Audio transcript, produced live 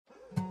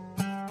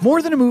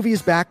More Than a Movie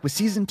is back with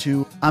Season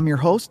 2. I'm your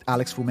host,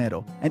 Alex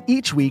Fumero, and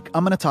each week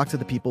I'm going to talk to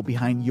the people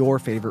behind your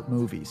favorite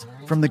movies.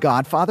 From The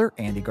Godfather,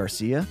 Andy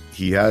Garcia.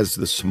 He has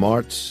the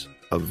smarts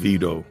of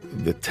Vito,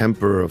 the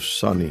temper of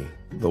Sonny,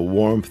 the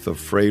warmth of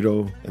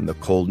Fredo, and the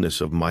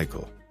coldness of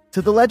Michael.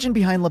 To the legend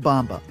behind La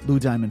Bamba, Lou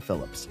Diamond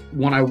Phillips.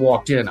 When I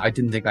walked in, I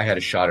didn't think I had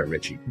a shot at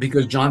Richie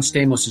because John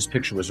Stamos'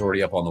 picture was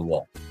already up on the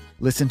wall.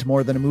 Listen to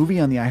More Than a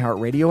Movie on the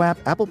iHeartRadio app,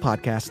 Apple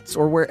Podcasts,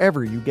 or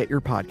wherever you get your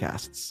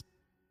podcasts.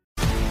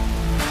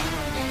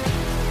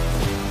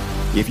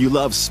 If you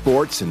love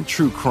sports and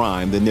true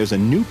crime, then there's a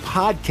new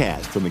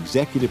podcast from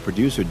executive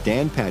producer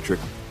Dan Patrick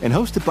and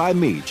hosted by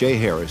me, Jay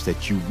Harris,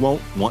 that you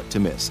won't want to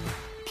miss.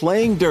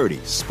 Playing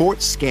Dirty: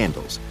 Sports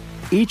Scandals.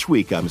 Each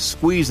week, I'm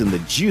squeezing the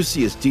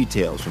juiciest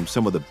details from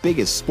some of the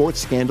biggest sports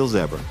scandals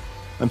ever.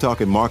 I'm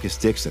talking Marcus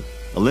Dixon,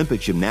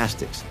 Olympic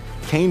gymnastics,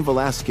 Cain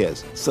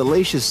Velasquez,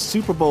 salacious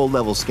Super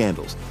Bowl-level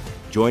scandals.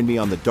 Join me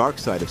on the dark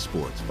side of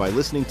sports by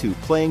listening to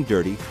Playing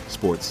Dirty: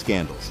 Sports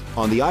Scandals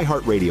on the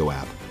iHeartRadio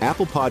app,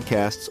 Apple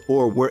Podcasts,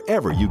 or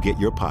wherever you get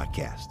your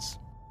podcasts.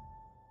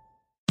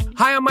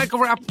 Hi, I'm Michael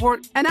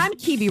Rappaport. And I'm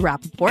Kibi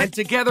Rappaport. And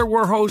together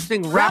we're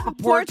hosting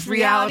Rappaport's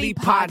Reality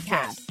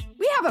Podcast.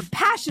 We have a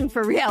passion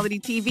for reality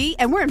TV,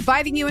 and we're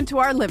inviting you into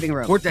our living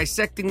room. We're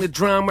dissecting the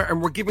drama,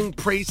 and we're giving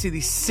praise to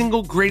the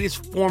single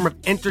greatest form of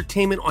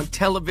entertainment on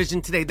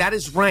television today. That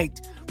is right.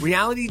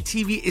 Reality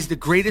TV is the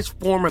greatest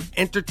form of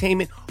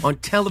entertainment on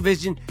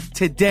television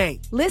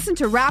today. Listen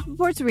to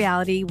Rappaport's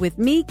Reality with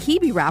me,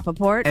 Kibi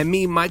Rappaport. And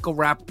me, Michael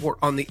Rappaport,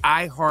 on the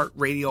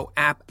iHeartRadio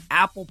app,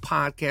 Apple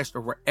Podcast,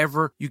 or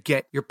wherever you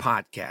get your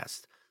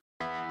podcast.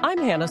 I'm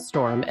Hannah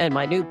Storm, and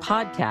my new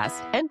podcast,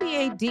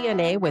 NBA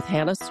DNA with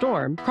Hannah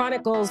Storm,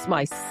 chronicles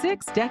my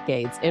 6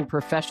 decades in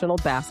professional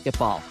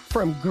basketball.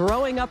 From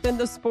growing up in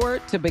the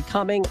sport to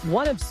becoming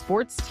one of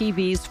sports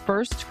TV's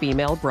first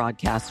female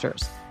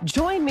broadcasters.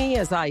 Join me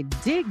as I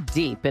dig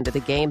deep into the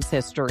game's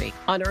history,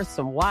 unearth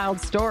some wild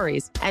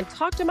stories, and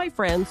talk to my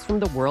friends from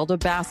the world of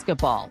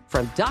basketball,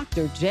 from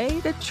Dr.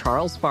 J to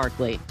Charles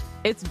Barkley.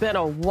 It's been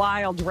a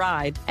wild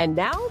ride, and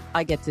now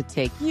I get to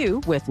take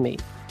you with me.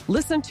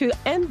 Listen to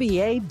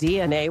NBA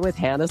DNA with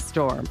Hannah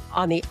Storm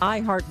on the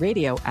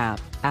iHeartRadio app,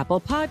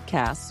 Apple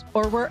Podcasts,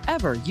 or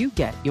wherever you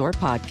get your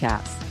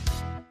podcasts.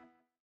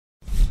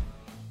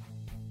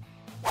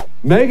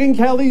 Megyn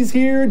Kelly's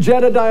here,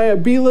 Jedediah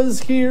Bila's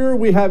here.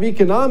 We have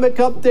economic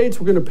updates.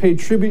 We're going to pay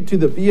tribute to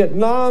the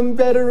Vietnam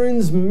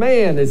veterans.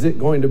 Man, is it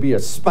going to be a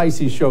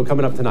spicy show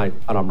coming up tonight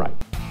on I'm Right.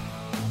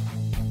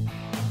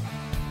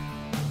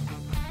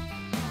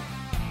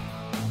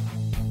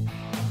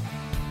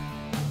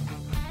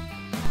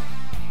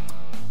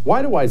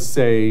 Why do I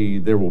say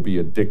there will be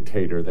a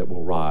dictator that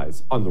will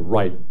rise on the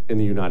right in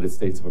the United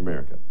States of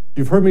America?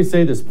 You've heard me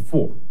say this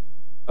before.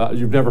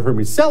 You've never heard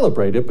me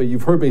celebrate it, but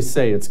you've heard me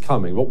say it's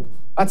coming. Well,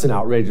 that's an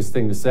outrageous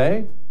thing to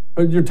say.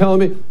 You're telling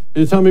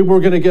me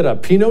we're going to get a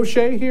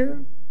Pinochet here?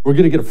 We're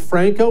going to get a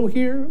Franco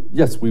here?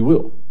 Yes, we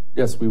will.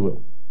 Yes, we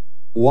will.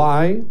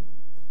 Why?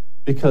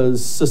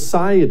 Because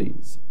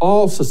societies,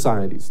 all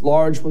societies,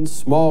 large ones,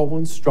 small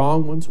ones,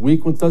 strong ones,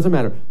 weak ones, doesn't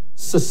matter.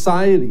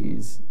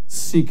 Societies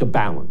seek a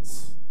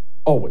balance.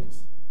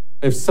 Always.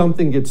 If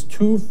something gets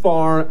too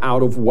far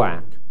out of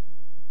whack,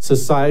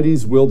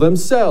 societies will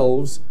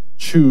themselves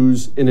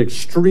choose an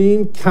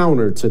extreme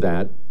counter to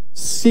that,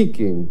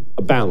 seeking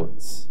a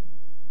balance.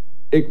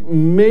 It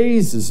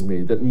amazes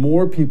me that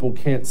more people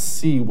can't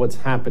see what's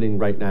happening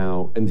right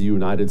now in the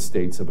United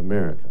States of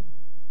America.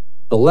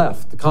 The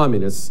left, the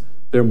communists,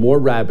 they're more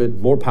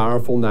rabid, more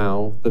powerful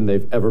now than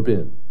they've ever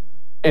been.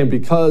 And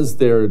because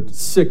they're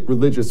sick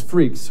religious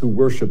freaks who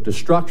worship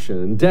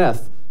destruction and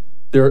death,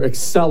 they're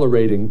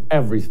accelerating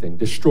everything,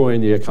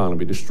 destroying the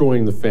economy,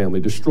 destroying the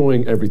family,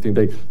 destroying everything.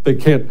 They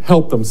can't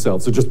help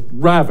themselves. They're just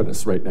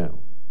ravenous right now.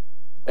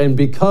 And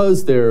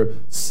because they're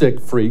sick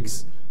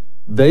freaks,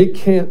 they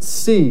can't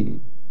see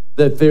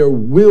that there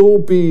will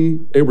be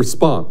a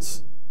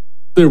response.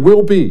 There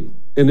will be,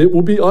 and it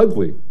will be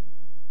ugly.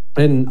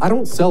 And I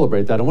don't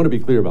celebrate that. I want to be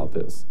clear about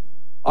this.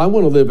 I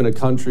want to live in a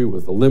country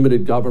with a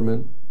limited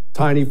government,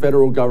 tiny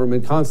federal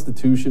government,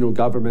 constitutional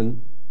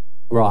government,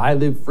 where I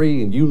live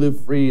free and you live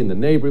free and the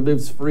neighbor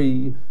lives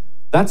free.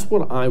 That's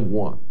what I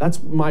want.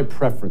 That's my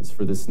preference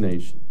for this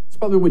nation. It's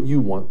probably what you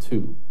want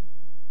too.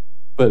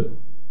 But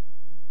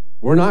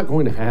we're not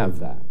going to have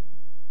that.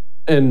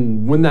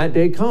 And when that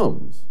day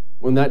comes,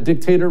 when that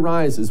dictator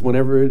rises,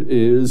 whenever it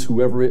is,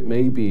 whoever it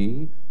may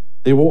be,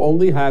 they will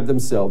only have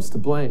themselves to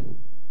blame.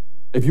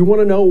 If you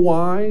want to know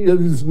why,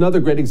 there's another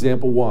great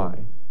example why.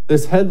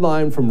 This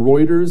headline from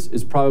Reuters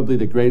is probably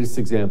the greatest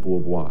example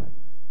of why.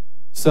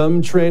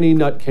 Some tranny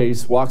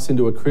nutcase walks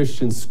into a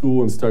Christian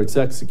school and starts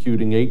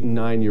executing 8 and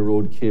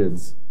 9-year-old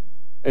kids.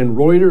 And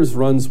Reuters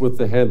runs with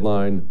the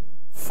headline,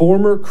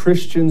 "Former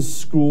Christian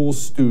school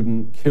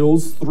student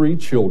kills 3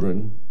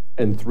 children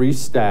and 3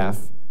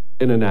 staff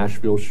in a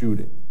Nashville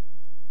shooting."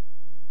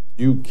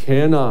 You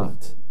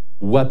cannot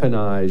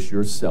weaponize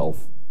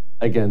yourself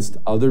against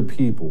other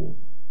people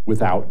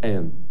without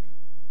end.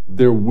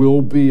 There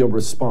will be a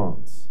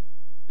response.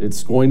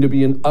 It's going to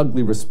be an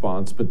ugly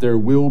response, but there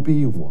will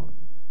be one.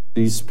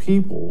 These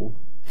people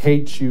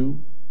hate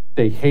you.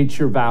 They hate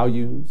your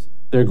values.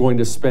 They're going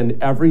to spend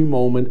every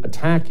moment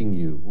attacking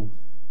you.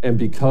 And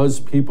because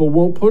people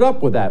won't put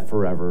up with that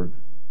forever,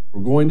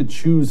 we're going to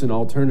choose an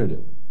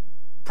alternative.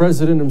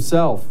 President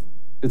himself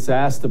gets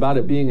asked about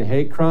it being a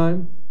hate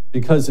crime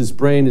because his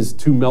brain is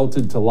too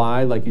melted to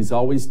lie like he's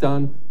always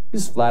done. He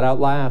just flat out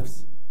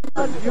laughs.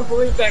 Do you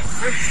believe that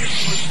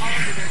Christians were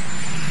targeted in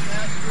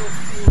Nashville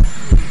school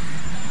shooting?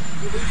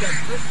 Do you believe that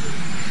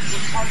Christians were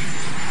targeted?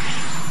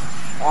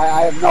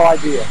 I have no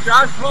idea.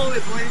 Josh Foley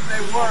believes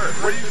they were.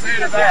 What do you say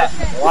to that?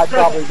 Well, I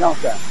probably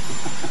don't then.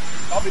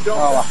 Probably don't.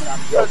 No, I'm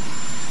joking.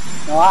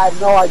 No, I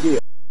have no idea.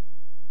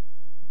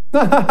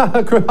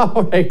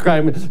 Hate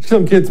crime.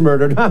 Some kids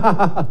murdered.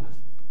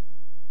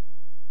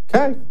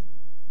 Okay.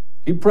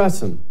 Keep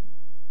pressing.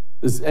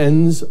 This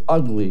ends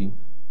ugly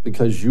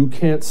because you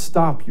can't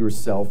stop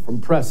yourself from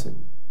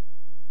pressing.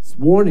 It's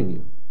warning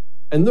you.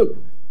 And look,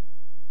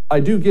 I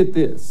do get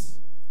this.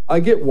 I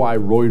get why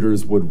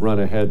Reuters would run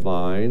a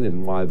headline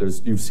and why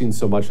you've seen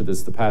so much of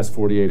this the past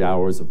 48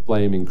 hours of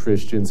blaming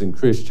Christians and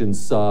Christians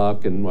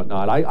suck and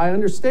whatnot. I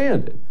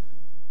understand it.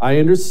 I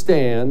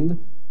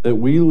understand that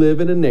we live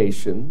in a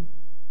nation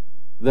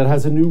that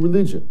has a new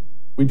religion.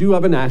 We do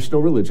have a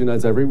national religion,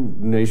 as every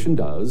nation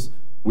does.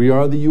 We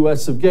are the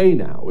U.S. of gay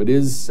now. It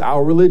is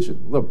our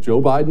religion. Look,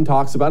 Joe Biden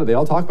talks about it. They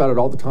all talk about it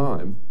all the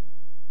time.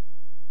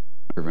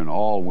 And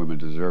all women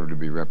deserve to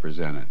be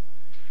represented.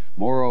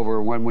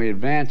 Moreover, when we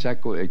advance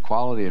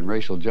equality and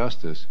racial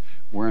justice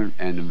and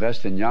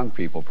invest in young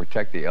people,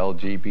 protect the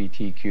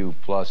LGBTQ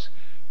plus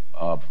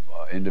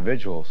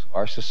individuals,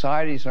 our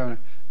societies are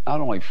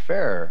not only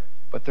fair,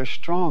 but they're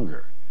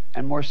stronger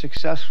and more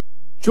successful.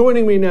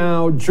 Joining me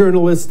now,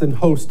 journalist and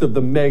host of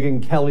the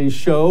Megyn Kelly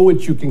Show,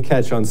 which you can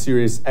catch on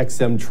Sirius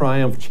XM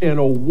Triumph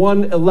Channel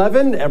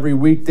 111 every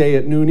weekday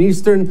at noon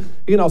Eastern.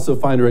 You can also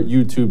find her at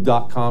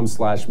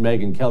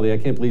youtube.com/Megyn Kelly. I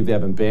can't believe they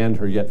haven't banned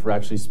her yet for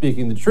actually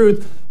speaking the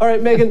truth. All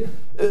right, Megyn,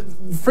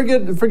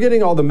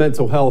 forgetting all the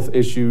mental health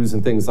issues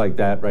and things like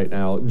that right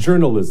now,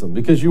 journalism,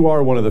 because you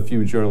are one of the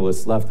few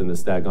journalists left in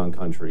this daggone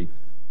country.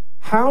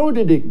 How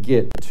did it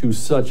get to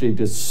such a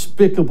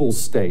despicable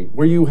state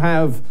where you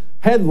have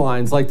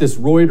headlines like this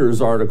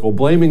Reuters article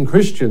blaming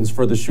Christians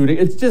for the shooting?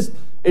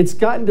 It's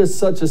gotten to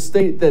such a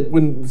state that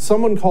when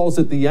someone calls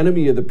it the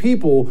enemy of the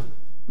people,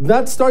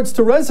 that starts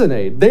to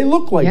resonate. They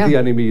look like the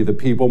enemy of the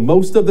people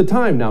most of the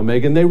time now,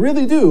 Megyn. They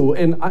really do.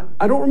 And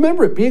I don't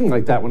remember it being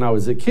like that when I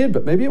was a kid,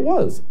 but maybe it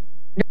was.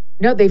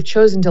 No, they've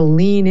chosen to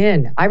lean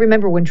in. I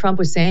remember when Trump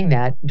was saying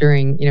that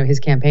during, his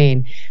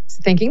campaign,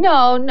 thinking,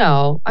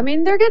 no, I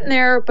mean, they're getting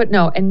there, but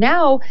no. And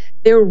now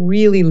they're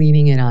really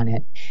leaning in on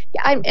it.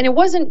 And it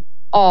wasn't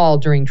all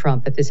during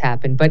Trump that this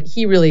happened, but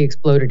he really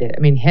exploded it. I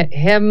mean,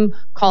 him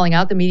calling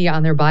out the media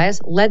on their bias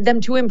led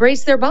them to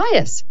embrace their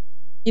bias.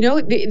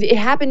 It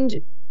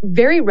happened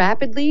very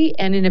rapidly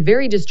and in a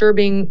very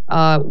disturbing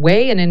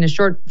way and in a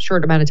short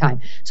amount of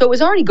time. So it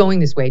was already going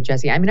this way,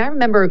 Jesse. I mean, I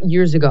remember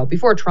years ago,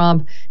 before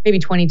Trump, maybe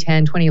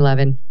 2010,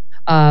 2011,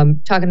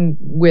 talking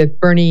with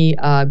Bernie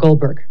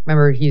Goldberg.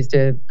 Remember, he used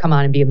to come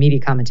on and be a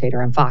media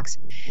commentator on Fox.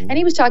 And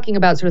he was talking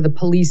about sort of the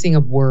policing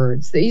of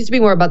words. It used to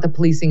be more about the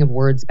policing of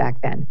words back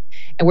then,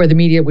 and where the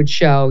media would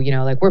show,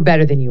 like, we're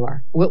better than you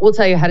are. We'll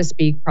tell you how to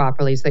speak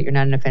properly so that you're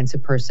not an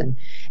offensive person.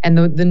 And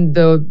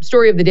the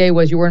story of the day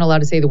was you weren't allowed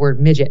to say the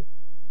word midget.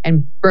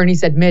 And Bernie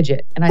said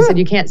midget. And I said,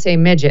 you can't say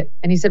midget.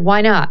 And he said,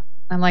 why not?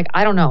 I'm like,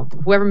 I don't know.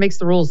 Whoever makes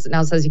the rules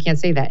now says you can't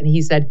say that. And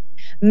he said,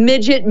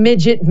 midget,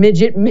 midget,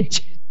 midget,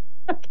 midget.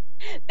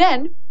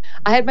 Then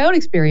I had my own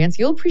experience.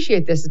 You'll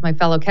appreciate this as my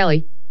fellow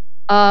Kelly,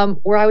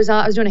 where I was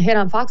doing a hit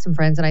on Fox and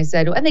Friends, and I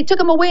said, and they took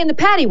him away in the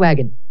paddy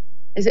wagon.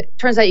 I said,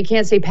 turns out you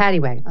can't say paddy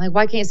wagon. I'm like,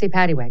 why can't you say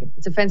paddy wagon?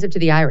 It's offensive to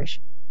the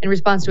Irish. In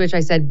response to which I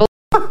said,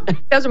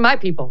 those are my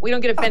people. We don't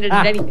get offended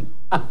at anything.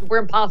 We're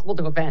impossible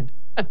to offend.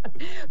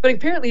 But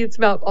apparently it's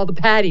about all the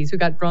paddies who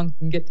got drunk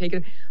and get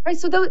taken. All right,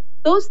 so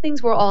those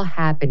things were all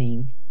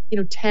happening,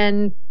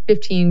 10,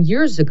 15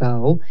 years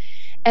ago.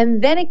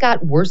 And then it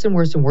got worse and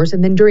worse and worse.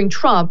 And then during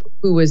Trump,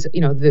 who was,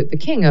 the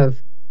king of,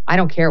 I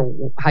don't care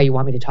how you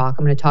want me to talk,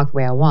 I'm going to talk the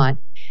way I want,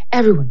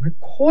 everyone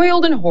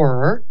recoiled in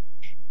horror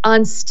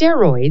on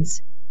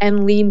steroids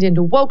and leaned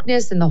into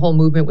wokeness, and the whole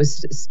movement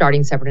was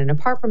starting separate and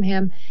apart from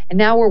him. And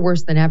now we're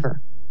worse than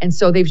ever. And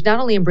so they've not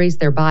only embraced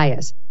their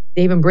bias,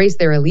 they've embraced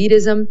their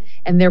elitism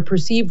and their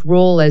perceived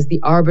role as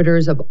the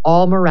arbiters of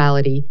all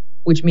morality,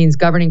 which means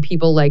governing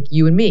people like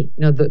you and me,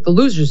 the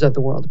losers of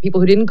the world, the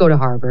people who didn't go to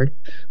Harvard,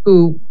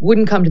 who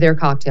wouldn't come to their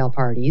cocktail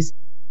parties,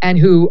 and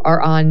who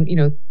are on,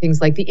 things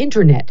like the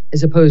internet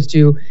as opposed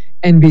to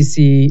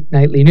NBC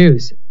nightly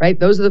news, right?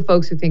 Those are the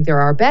folks who think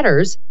there are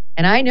betters.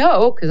 And I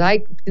know, because I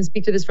can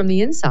speak to this from the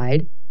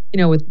inside,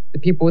 with the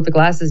people with the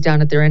glasses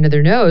down at their end of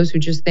their nose who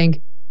just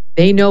think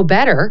they know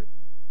better.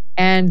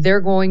 And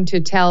they're going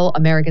to tell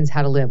Americans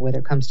how to live, whether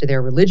it comes to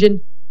their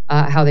religion,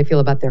 how they feel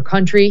about their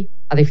country,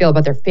 how they feel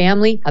about their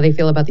family, how they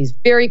feel about these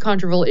very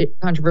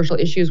controversial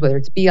issues, whether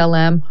it's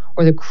BLM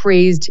or the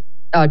crazed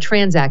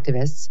trans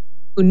activists.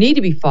 who need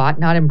to be fought,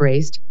 not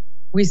embraced.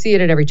 We see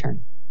it at every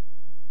turn.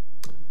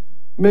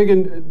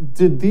 Megyn,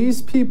 did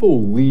these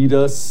people lead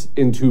us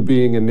into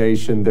being a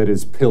nation that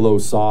is pillow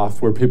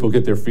soft, where people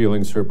get their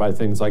feelings hurt by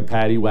things like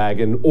paddy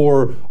wagon,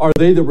 or are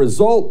they the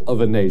result of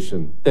a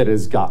nation that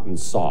has gotten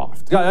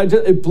soft?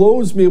 It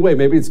blows me away.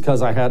 Maybe it's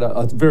because I had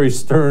a very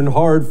stern,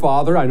 hard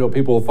father. I know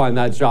people will find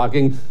that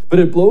shocking, but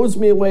it blows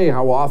me away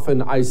how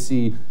often I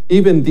see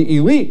even the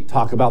elite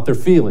talk about their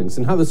feelings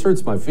and how this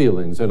hurts my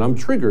feelings, and I'm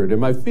triggered,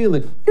 and my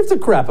feelings. Who gives a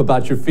crap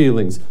about your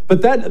feelings?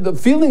 But the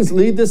feelings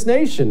lead this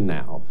nation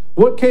now.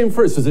 What came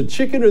first? Was it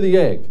chicken or the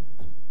egg?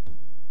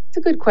 It's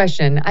a good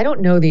question. I don't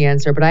know the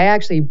answer, but I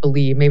actually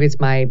believe, maybe it's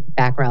my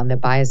background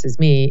that biases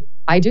me,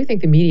 I do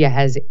think the media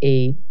has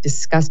a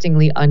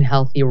disgustingly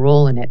unhealthy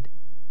role in it.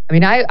 I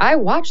mean, I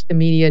watch the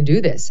media do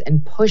this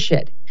and push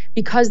it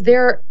because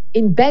they're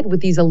in bed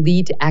with these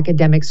elite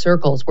academic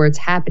circles where it's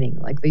happening,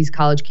 like these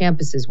college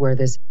campuses where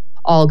this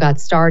all got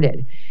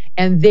started.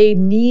 And they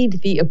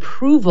need the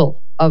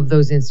approval of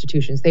those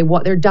institutions.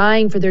 They're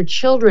dying for their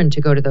children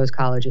to go to those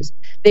colleges.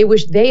 They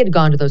wish they had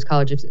gone to those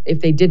colleges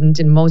if they didn't,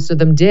 and most of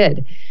them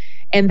did.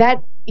 And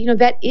that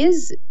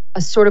is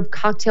a sort of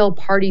cocktail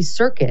party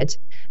circuit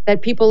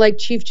that people like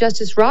Chief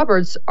Justice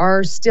Roberts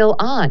are still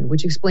on,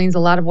 which explains a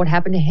lot of what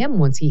happened to him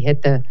once he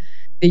hit the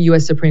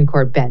U.S. Supreme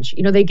Court bench.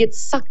 They get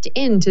sucked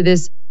into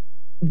this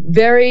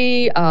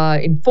very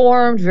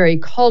informed, very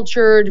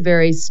cultured,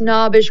 very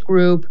snobbish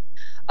group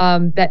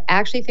that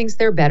actually thinks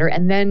they're better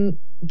and then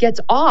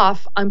gets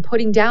off on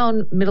putting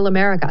down middle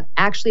America,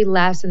 actually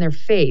laughs in their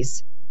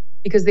face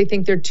because they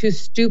think they're too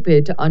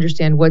stupid to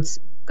understand what's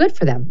good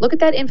for them. Look at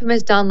that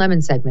infamous Don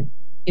Lemon segment,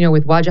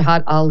 with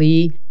Wajahat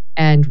Ali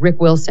and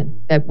Rick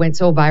Wilson that went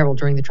so viral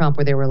during the Trump,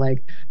 where they were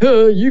like,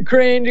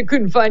 Ukraine, they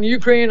couldn't find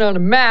Ukraine on a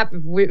map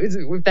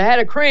if they had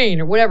a crane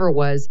or whatever it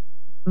was,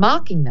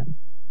 mocking them.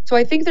 So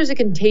I think there's a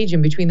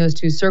contagion between those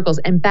two circles.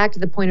 And back to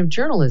the point of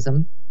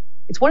journalism,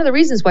 it's one of the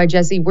reasons why,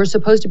 Jesse, we're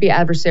supposed to be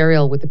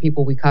adversarial with the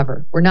people we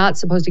cover. We're not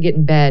supposed to get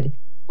in bed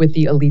with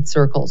the elite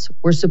circles.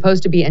 We're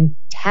supposed to be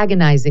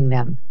antagonizing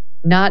them,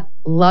 not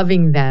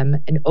loving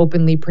them and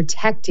openly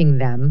protecting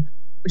them,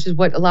 which is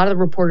what a lot of the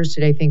reporters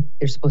today think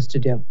they're supposed to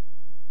do.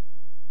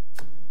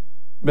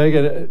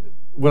 Megyn,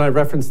 when I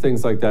reference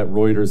things like that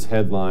Reuters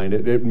headline,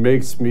 it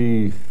makes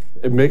me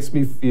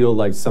feel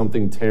like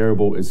something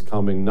terrible is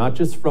coming, not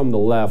just from the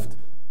left,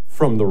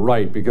 from the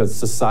right, because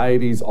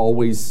societies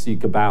always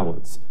seek a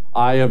balance.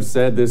 I have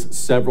said this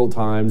several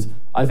times.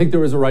 I think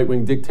there is a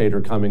right-wing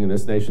dictator coming in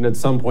this nation at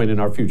some point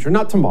in our future.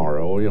 Not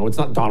tomorrow, it's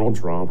not Donald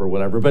Trump or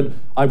whatever, but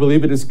I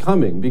believe it is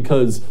coming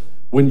because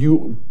when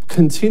you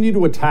continue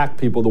to attack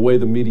people the way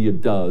the media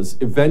does,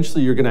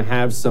 eventually you're going to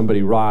have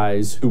somebody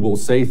rise who will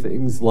say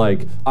things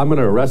like, I'm going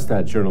to arrest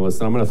that journalist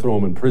and I'm going to throw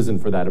him in prison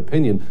for that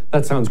opinion.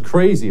 That sounds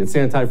crazy. It's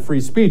anti-free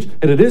speech.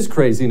 And it is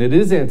crazy and it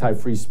is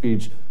anti-free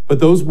speech. But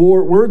those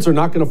words are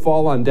not going to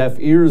fall on deaf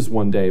ears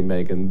one day,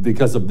 Megyn,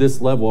 because of this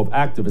level of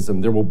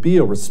activism. There will be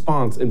a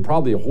response, and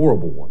probably a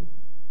horrible one.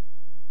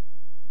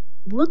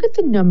 Look at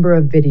the number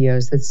of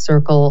videos that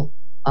circle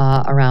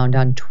around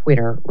on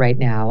Twitter right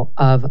now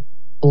of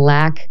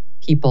Black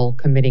people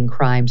committing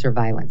crimes or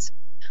violence.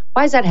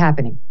 Why is that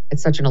happening at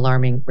such an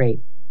alarming rate?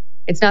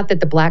 It's not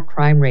that the Black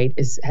crime rate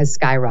has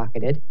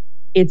skyrocketed.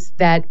 It's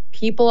that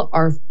people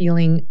are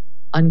feeling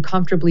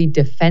uncomfortably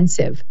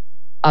defensive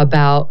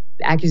about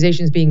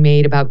accusations being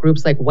made about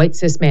groups like white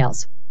cis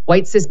males.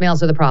 White cis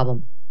males are the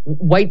problem.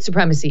 White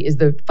supremacy is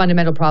the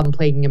fundamental problem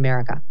plaguing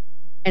America.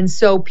 And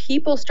so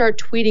people start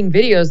tweeting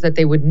videos that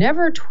they would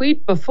never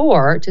tweet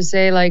before to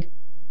say, like,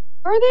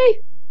 are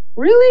they?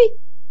 Really?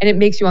 And it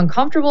makes you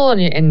uncomfortable.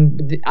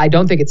 And I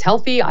don't think it's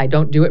healthy. I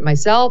don't do it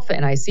myself.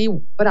 And I see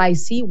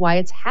why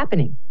it's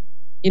happening.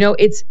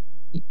 It's,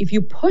 if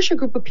you push a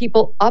group of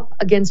people up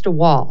against a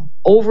wall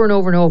over and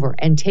over and over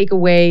and take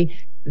away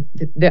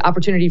the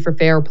opportunity for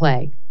fair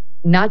play,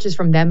 not just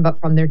from them, but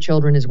from their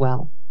children as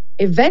well.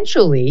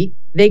 Eventually,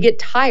 they get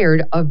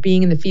tired of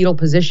being in the fetal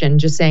position,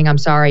 just saying, I'm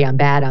sorry, I'm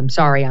bad, I'm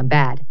sorry, I'm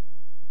bad.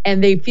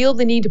 And they feel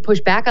the need to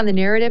push back on the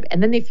narrative,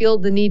 and then they feel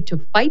the need to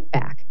fight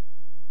back.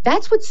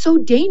 That's what's so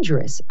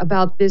dangerous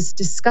about this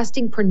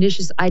disgusting,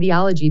 pernicious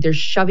ideology they're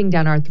shoving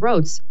down our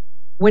throats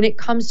when it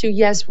comes to,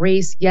 yes,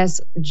 race, yes,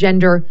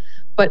 gender,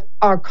 but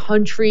our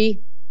country,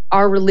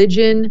 our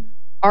religion,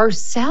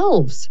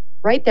 ourselves.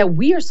 Right? That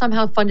we are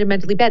somehow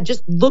fundamentally bad.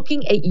 Just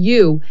looking at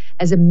you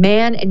as a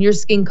man and your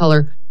skin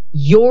color,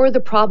 you're the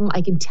problem. I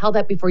can tell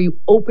that before you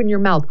open your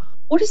mouth.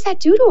 What does that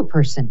do to a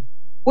person?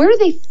 Where do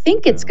they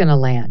think it's going to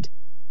land?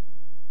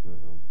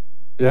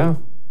 Yeah,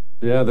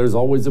 there's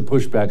always a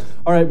pushback.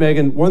 All right,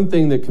 Megyn, one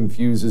thing that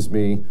confuses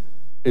me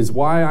is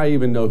why I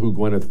even know who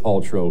Gwyneth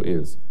Paltrow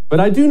is.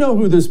 But I do know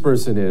who this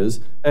person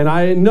is, and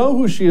I know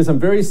who she is. I'm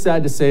very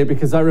sad to say it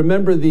because I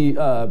remember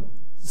the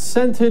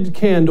scented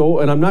candle,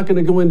 and I'm not going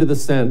to go into the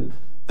scent,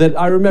 that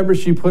I remember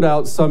she put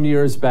out some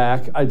years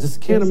back. I just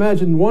can't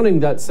imagine wanting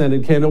that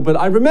scented candle, but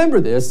I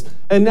remember this.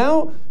 And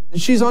now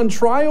she's on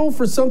trial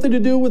for something to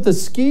do with a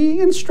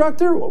ski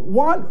instructor.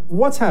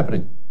 What's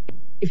happening?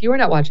 if you are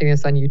not watching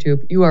this on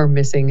YouTube, you are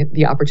missing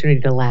the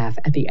opportunity to laugh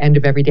at the end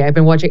of every day. I've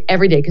been watching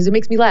every day because it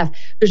makes me laugh.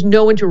 There's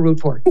no one to root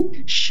for.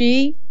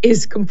 She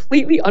is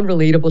completely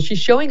unrelatable. She's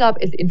showing up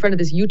in front of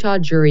this Utah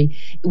jury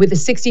with a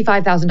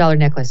 $65,000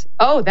 necklace.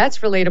 Oh, that's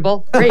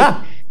relatable. Great.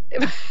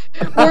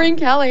 Maureen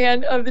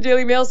Callahan of the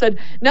Daily Mail said,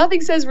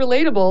 nothing says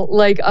relatable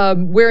like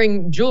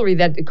wearing jewelry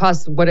that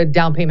costs what a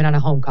down payment on a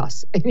home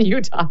costs in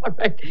Utah,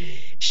 right?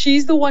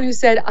 She's the one who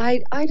said,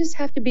 I just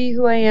have to be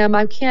who I am.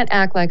 I can't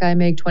act like I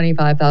make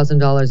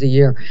 $25,000 a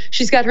year.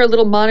 She's got her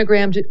little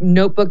monogrammed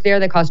notebook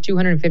there that costs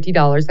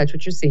 $250. That's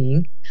what you're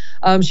seeing.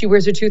 She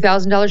wears her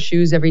 $2,000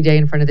 shoes every day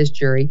in front of this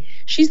jury.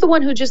 She's the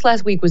one who just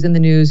last week was in the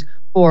news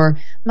for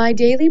my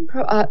daily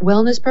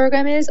wellness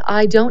program is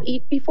I don't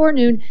eat before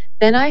noon.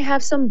 Then I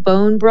have some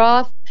bone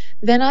broth.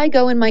 Then I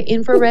go in my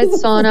infrared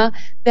sauna.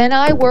 Then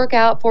I work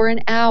out for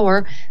an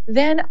hour.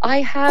 Then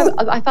I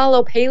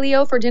follow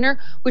paleo for dinner,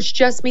 which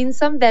just means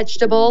some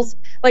vegetables.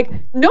 Like,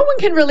 no one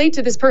can relate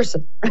to this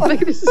person. Right?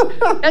 Like,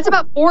 that's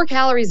about 4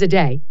 calories a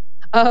day.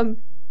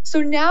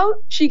 So now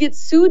she gets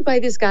sued by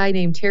this guy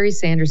named Terry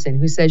Sanderson,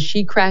 who says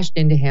she crashed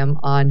into him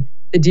on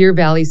the Deer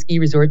Valley ski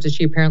resort that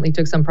she apparently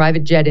took some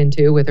private jet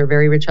into with her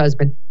very rich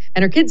husband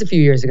and her kids a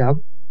few years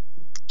ago.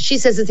 She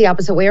says it's the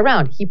opposite way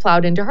around. He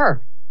plowed into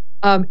her.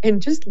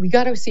 And just, we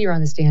got to see her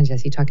on the stand,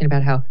 Jesse, talking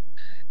about how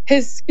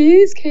his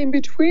skis came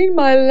between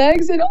my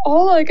legs and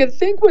all I could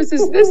think was,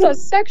 is this a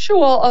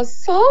sexual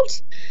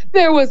assault?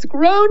 There was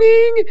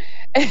groaning.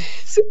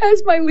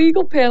 As my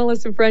legal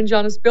panelist and friend,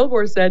 Jonna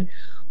Spilbor, said,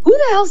 who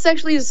the hell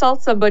sexually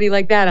assaults somebody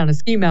like that on a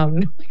ski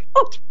mountain? Like,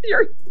 oh,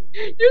 your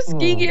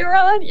ski gear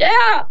on?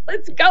 Yeah,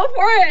 let's go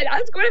for it.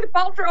 Let's go to the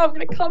Paltrow. I'm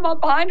going to come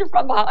up behind her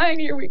from behind.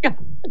 Here we go.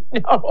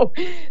 No,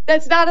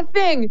 that's not a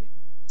thing.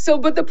 So,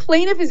 but the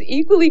plaintiff is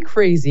equally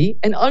crazy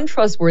and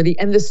untrustworthy.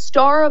 And the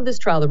star of this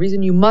trial, the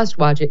reason you must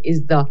watch it,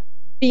 is the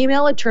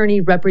female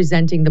attorney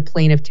representing the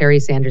plaintiff, Terry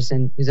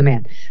Sanderson, who's a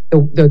man.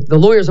 The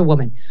lawyer's a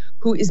woman,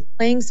 who is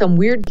playing some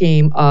weird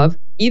game of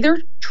either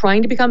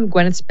trying to become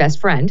Gwyneth's best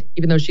friend,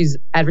 even though she's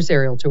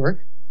adversarial to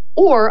her,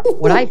 or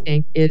what I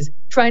think is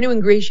trying to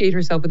ingratiate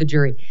herself with the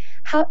jury.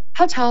 How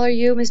tall are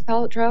you, Miss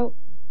Paltrow?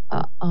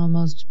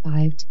 Almost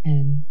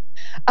 5'10".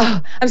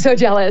 Oh, I'm so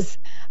jealous.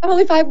 I'm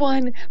only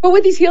 5'1", but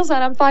with these heels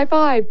on, I'm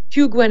 5'5".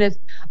 Hugh Gwyneth.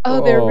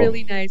 Oh, they're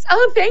really nice.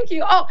 Oh, thank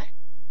you. Oh,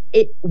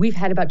 we've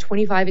had about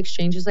 25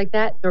 exchanges like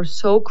that. They're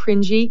so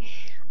cringy.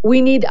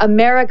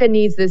 America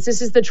needs this.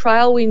 This is the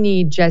trial we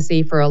need,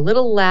 Jesse, for a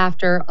little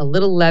laughter, a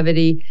little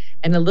levity,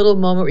 and a little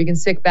moment where you can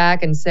sit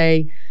back and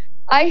say,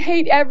 I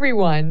hate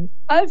everyone.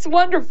 That's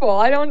wonderful.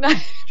 I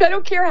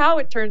don't care how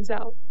it turns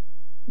out.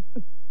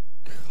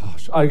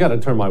 Gosh, I got to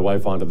turn my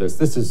wife onto this.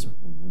 This is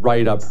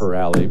right up her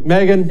alley.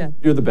 Megyn,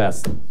 You're the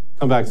best.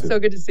 Come back soon. So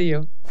good to see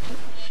you.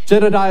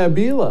 Jedediah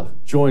Bila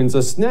joins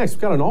us next.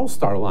 We've got an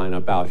all-star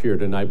lineup out here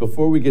tonight.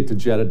 Before we get to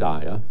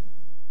Jedediah,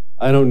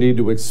 I don't need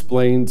to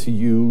explain to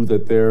you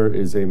that there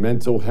is a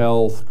mental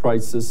health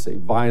crisis, a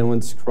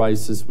violence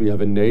crisis. We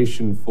have a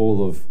nation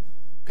full of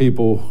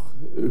people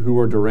who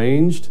are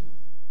deranged,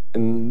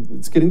 and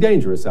it's getting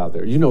dangerous out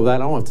there. You know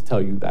that. I don't have to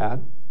tell you that.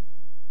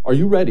 Are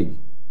you ready?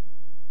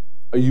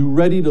 Are you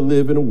ready to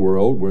live in a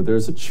world where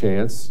there's a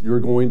chance you're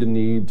going to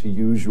need to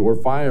use your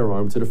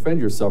firearm to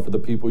defend yourself or the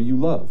people you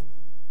love?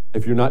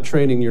 If you're not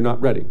training, you're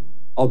not ready.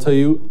 I'll tell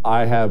you,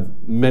 I have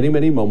many,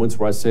 many moments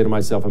where I say to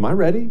myself, am I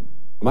ready?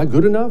 Am I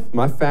good enough?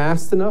 Am I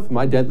fast enough? Am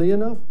I deadly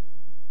enough?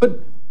 But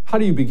how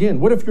do you begin?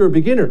 What if you're a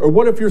beginner? Or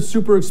what if you're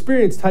super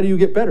experienced? How do you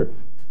get better?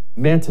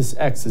 Mantis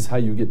X is how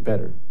you get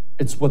better.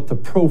 It's what the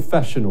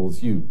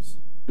professionals use.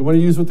 You want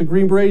to use what the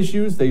Green Berets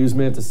use? They use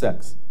Mantis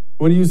X.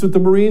 You want to use what the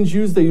Marines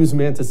use? They use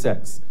Mantis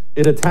X.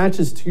 It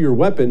attaches to your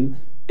weapon.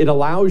 It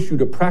allows you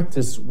to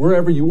practice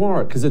wherever you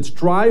are because it's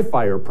dry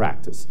fire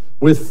practice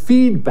with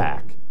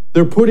feedback.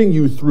 They're putting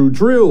you through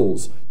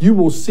drills. You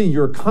will see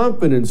your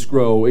confidence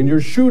grow and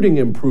your shooting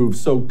improve.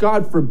 So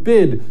God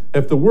forbid,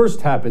 if the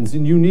worst happens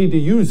and you need to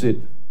use it,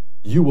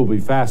 you will be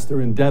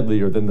faster and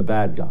deadlier than the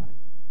bad guy.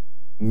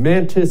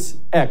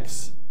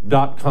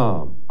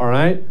 MantisX.com, all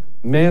right?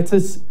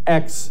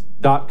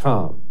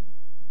 MantisX.com.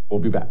 We'll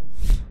be back.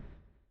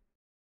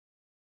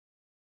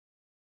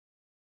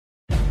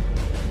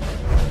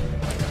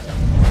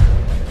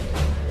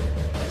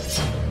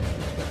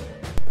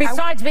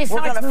 Besides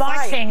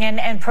marching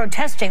and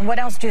protesting, what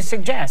else do you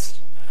suggest?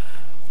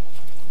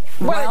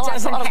 Well, it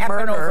doesn't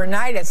happen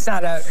overnight. It's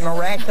not a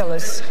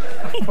miraculous.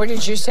 What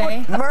did you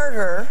say?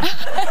 Murder.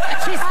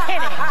 She's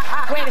kidding.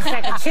 Wait a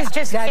second. She's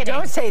just kidding.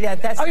 Don't say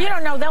that. That's you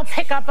don't know. They'll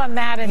pick up on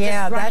that and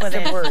just run with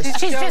it. Yeah, that's the worst.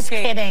 She's just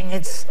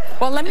kidding.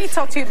 Well, let me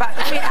talk to you about.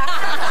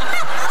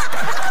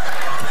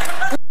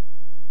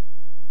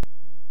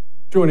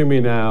 Joining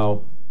me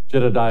now,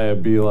 Jedediah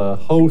Bila,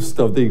 host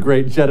of the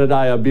great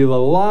Jedediah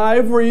Bila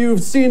Live, where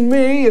you've seen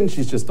me, and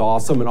she's just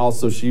awesome. And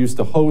also, she used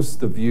to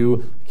host The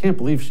View. I can't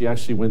believe she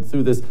actually went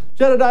through this.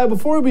 Jedediah,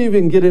 before we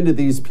even get into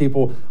these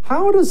people,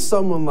 how does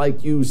someone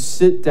like you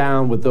sit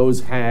down with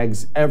those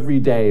hags every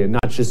day and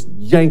not just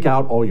yank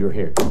out all your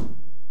hair?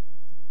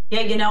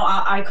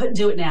 Yeah, I couldn't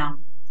do it now.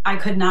 I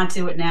could not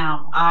do it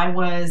now. I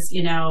was,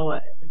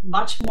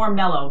 much more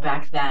mellow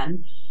back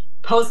then.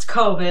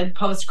 Post-COVID,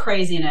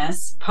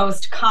 post-craziness,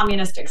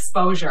 post-communist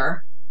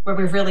exposure, where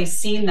we've really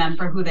seen them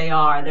for who they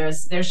are.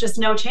 There's just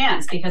no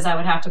chance, because I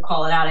would have to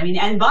call it out. I mean,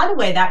 and by the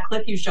way, that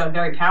clip you showed,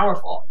 very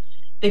powerful,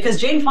 because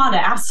Jane Fonda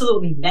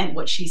absolutely meant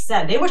what she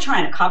said. They were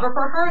trying to cover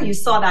for her. You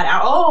saw that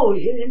out. Oh,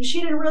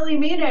 she didn't really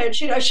mean it.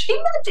 She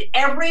meant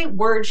every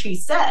word she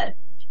said.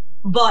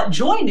 But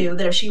Joy knew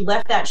that if she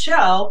left that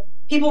show,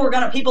 people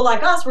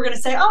like us were gonna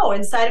say, oh,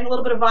 inciting a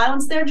little bit of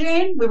violence there,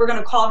 Jane. We were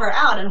gonna call her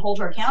out and hold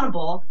her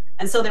accountable.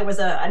 And so there was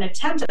an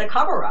attempt at a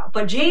cover-up.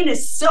 But Jane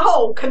is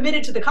so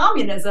committed to the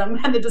communism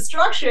and the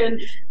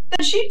destruction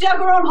that she dug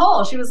her own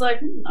hole. She was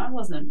like, I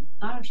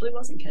actually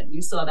wasn't kidding.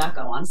 You saw that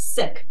go on.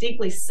 Sick,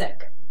 deeply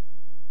sick.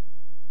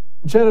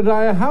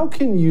 Jedediah, how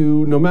can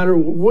you, no matter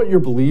what your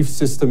belief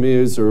system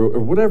is or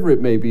whatever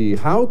it may be,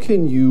 how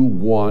can you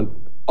want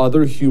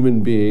other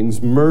human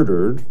beings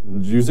murdered,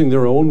 using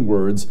their own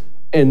words,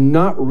 and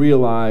not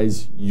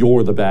realize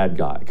you're the bad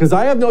guy? Because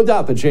I have no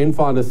doubt that Jane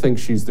Fonda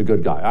thinks she's the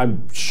good guy.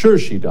 I'm sure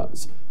she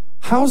does.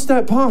 How's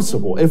that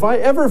possible? If I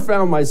ever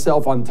found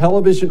myself on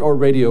television or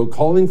radio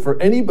calling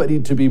for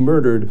anybody to be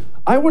murdered,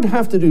 I would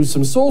have to do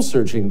some soul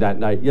searching that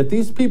night, yet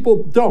these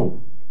people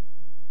don't.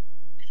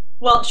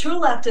 Well, true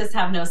leftists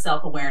have no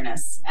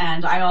self-awareness.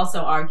 And I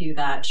also argue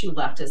that true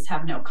leftists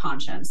have no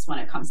conscience when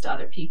it comes to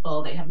other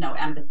people. They have no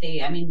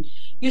empathy. I mean,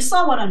 you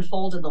saw what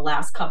unfolded the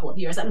last couple of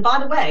years. And by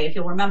the way, if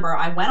you'll remember,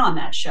 I went on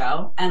that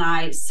show and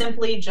I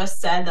simply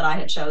just said that I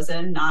had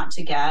chosen not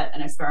to get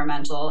an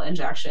experimental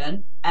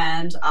injection.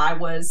 And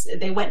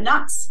they went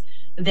nuts.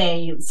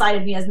 They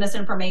cited me as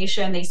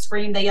misinformation. They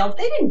screamed, they yelled.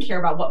 They didn't care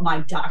about what my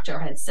doctor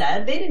had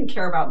said. They didn't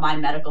care about my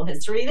medical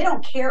history. They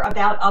don't care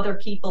about other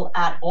people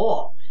at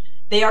all.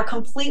 They are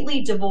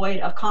completely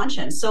devoid of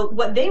conscience. So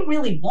what they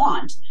really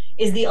want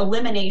is the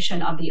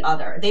elimination of the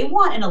other. They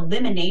want an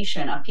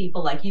elimination of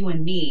people like you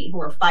and me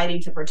who are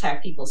fighting to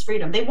protect people's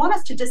freedom. They want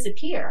us to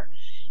disappear.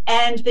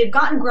 And they've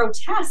gotten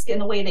grotesque in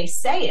the way they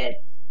say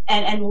it.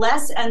 And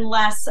less,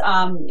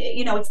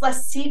 it's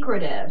less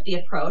secretive, the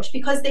approach,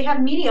 because they have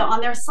media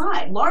on their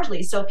side,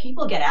 largely. So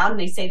people get out and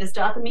they say this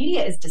stuff. The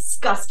media is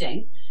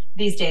disgusting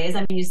these days.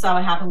 I mean, you saw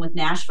what happened with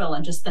Nashville,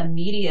 and just the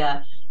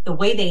media, the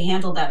way they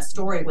handled that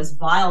story was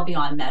vile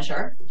beyond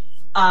measure.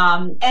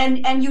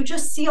 And you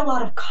just see a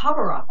lot of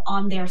cover up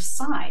on their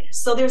side.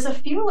 So there's a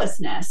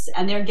fearlessness,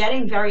 and they're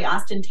getting very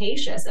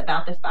ostentatious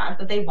about the fact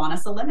that they want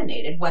us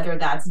eliminated, whether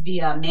that's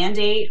via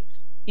mandate.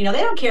 They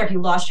don't care if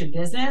you lost your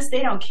business.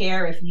 They don't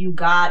care if you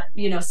got,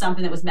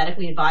 something that was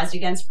medically advised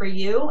against for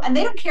you. And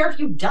they don't care if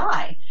you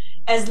die,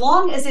 as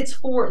long as it's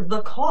for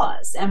the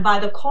cause. And by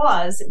the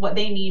cause, what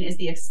they mean is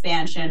the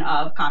expansion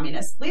of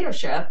communist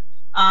leadership.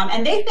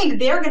 And they think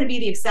they're going to be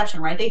the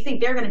exception, right? They think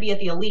they're going to be at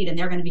the elite and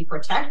they're going to be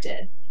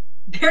protected.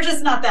 They're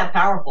just not that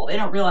powerful. They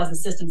don't realize the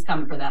system's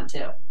coming for them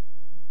too.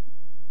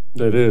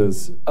 It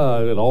is. I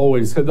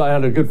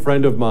had a good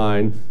friend of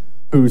mine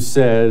who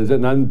said,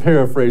 and I'm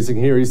paraphrasing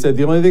here, he said,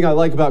 the only thing I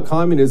like about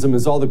communism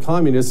is all the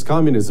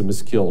communism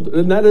is killed.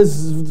 And that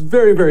is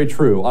very, very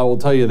true. I will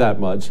tell you that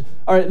much.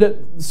 All right,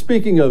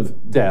 speaking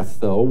of death,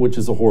 though, which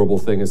is a horrible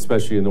thing,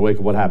 especially in the wake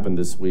of what happened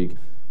this week,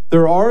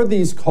 there are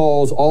these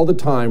calls all the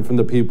time from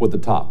the people at the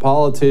top,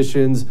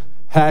 politicians,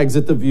 hags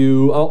at The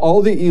View,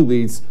 all the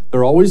elites.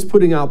 They're always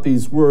putting out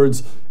these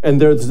words, and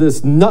there's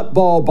this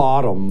nutball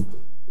bottom,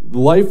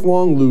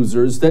 lifelong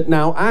losers that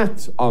now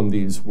act on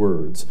these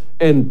words.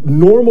 And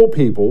normal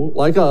people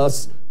like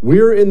us,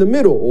 we're in the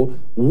middle.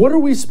 What are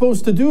we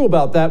supposed to do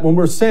about that when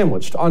we're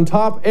sandwiched on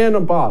top and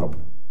on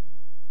bottom?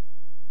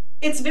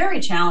 It's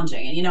very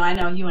challenging. And, I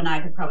know you and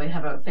I could probably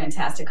have a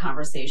fantastic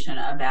conversation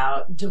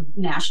about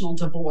national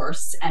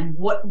divorce and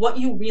what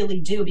you really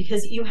do,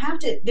 because you have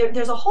to,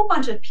 there's a whole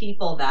bunch of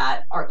people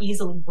that are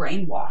easily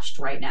brainwashed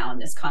right now in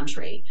this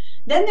country.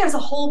 Then there's a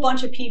whole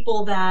bunch of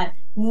people that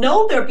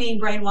know they're being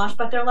brainwashed,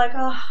 but they're like,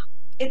 oh,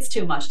 it's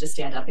too much to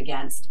stand up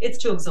against. It's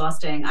too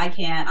exhausting. I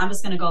can't. I'm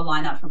just going to go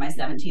line up for my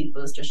 17th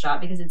booster shot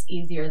because it's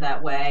easier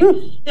that way.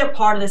 They're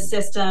part of the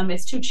system.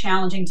 It's too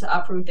challenging to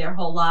uproot their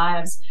whole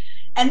lives.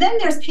 And then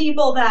there's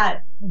people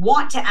that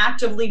want to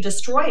actively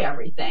destroy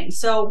everything.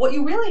 So what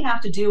you really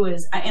have to do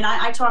is, and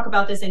I talk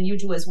about this and you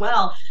do as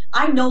well,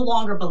 I no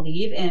longer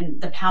believe in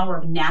the power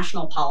of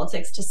national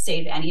politics to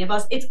save any of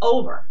us. It's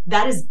over.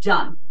 That is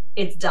done.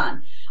 It's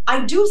done.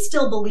 I do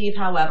still believe,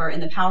 however, in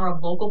the power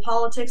of local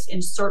politics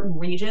in certain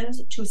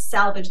regions to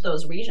salvage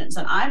those regions.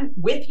 And I'm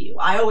with you.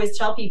 I always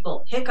tell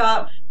people, pick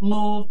up,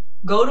 move,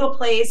 go to a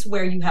place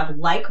where you have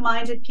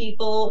like-minded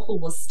people who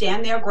will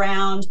stand their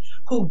ground,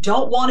 who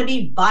don't want to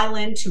be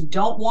violent, who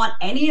don't want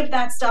any of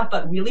that stuff,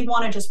 but really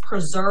want to just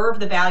preserve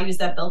the values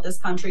that built this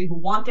country, who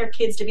want their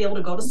kids to be able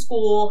to go to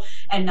school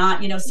and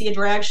not, see a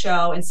drag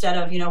show instead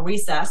of,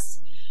 recess.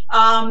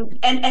 And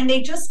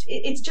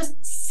it's just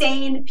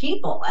sane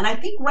people. And I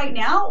think right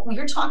now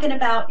you're talking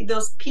about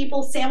those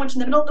people sandwiched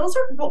in the middle. Those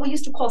are what we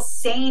used to call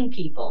sane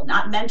people,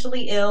 not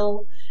mentally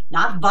ill,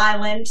 not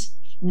violent,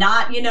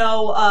 not,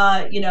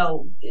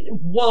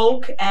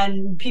 woke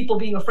and people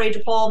being afraid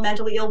to call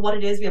mentally ill what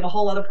it is. We have a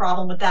whole other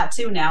problem with that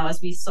too now,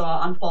 as we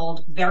saw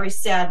unfold very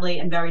sadly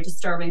and very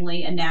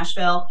disturbingly in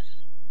Nashville.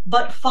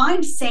 But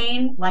find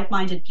sane,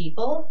 like-minded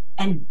people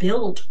and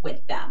build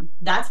with them.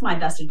 That's my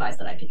best advice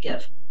that I could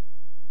give.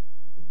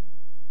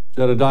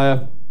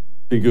 Jedediah,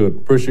 be good.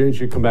 Appreciate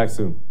you. Come back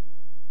soon.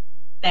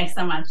 Thanks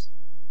so much.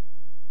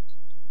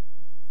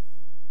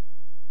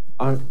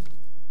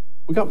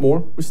 We got more.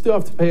 We still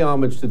have to pay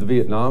homage to the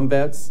Vietnam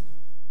vets.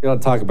 We got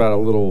to talk about a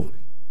little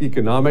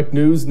economic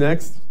news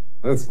next.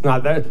 That's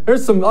not that.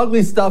 There's some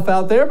ugly stuff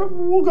out there, but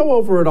we'll go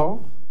over it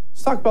all.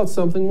 Let's talk about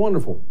something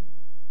wonderful.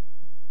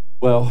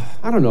 Well,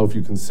 I don't know if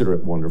you consider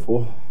it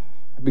wonderful.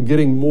 I've been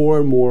getting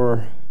more and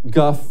more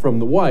guff from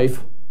the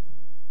wife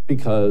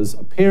because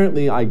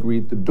apparently I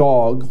greet the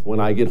dog when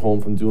I get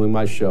home from doing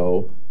my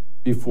show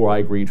before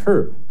I greet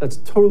her. That's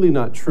totally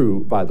not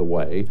true, by the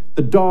way.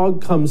 The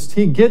dog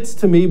he gets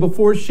to me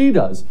before she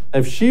does.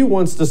 If she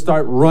wants to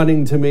start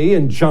running to me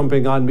and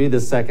jumping on me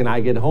the second I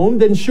get home,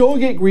 then she'll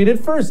get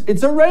greeted first.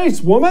 It's a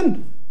race,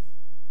 woman.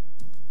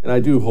 And I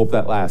do hope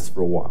that lasts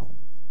for a while.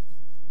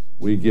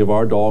 We give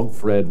our dog,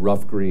 Fred,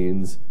 Rough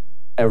Greens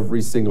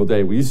every single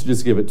day. We used to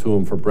just give it to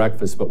him for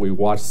breakfast, but we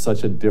watched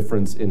such a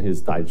difference in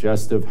his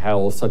digestive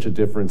health, such a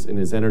difference in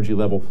his energy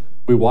level.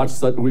 We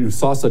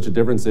saw such a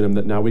difference in him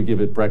that now we give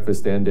it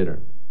breakfast and dinner.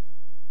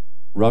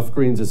 Rough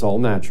Greens is all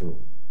natural.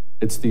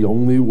 It's the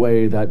only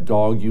way that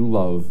dog you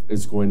love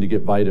is going to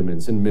get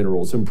vitamins and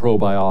minerals and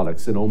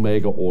probiotics and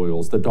omega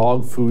oils. The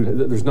dog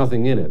food, there's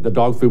nothing in it. The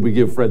dog food we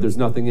give Fred, there's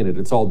nothing in it.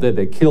 It's all dead.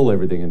 They kill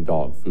everything in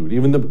dog food,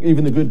 even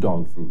the good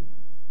dog food.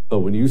 But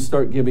when you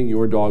start giving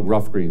your dog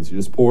Rough Greens, you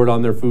just pour it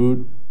on their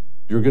food,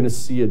 you're going to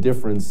see a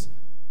difference.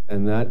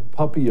 And that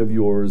puppy of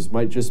yours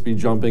might just be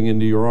jumping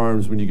into your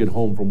arms when you get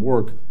home from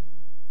work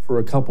for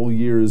a couple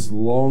years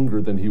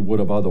longer than he would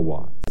have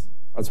otherwise.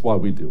 That's why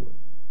we do it.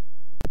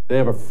 They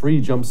have a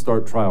free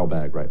Jumpstart trial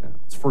bag right now.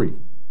 It's free.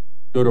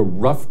 Go to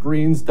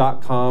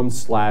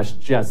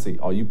roughgreens.com/Jesse.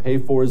 All you pay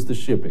for is the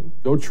shipping.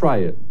 Go try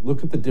it.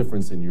 Look at the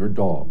difference in your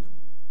dog.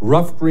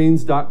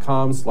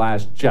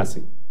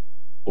 roughgreens.com/Jesse.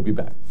 We'll be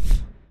back.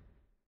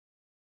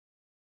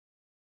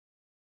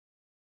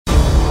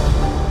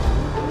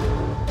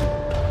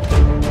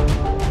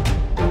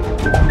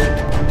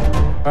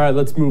 All right,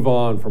 let's move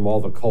on from all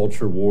the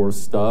culture war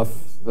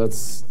stuff.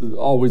 That's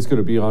always going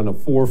to be on the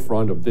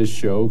forefront of this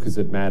show because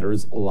it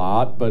matters a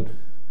lot, but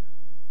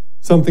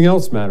something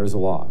else matters a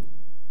lot.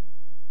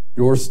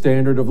 Your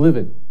standard of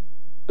living.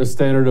 The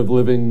standard of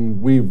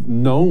living we've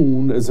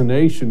known as a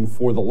nation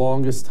for the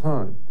longest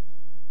time.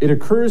 It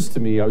occurs to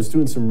me, I was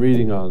doing some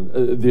reading on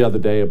the other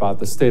day about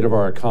the state of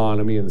our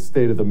economy and the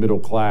state of the middle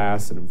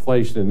class and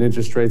inflation and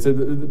interest rates,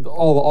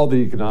 all the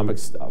economic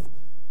stuff.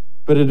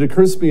 But it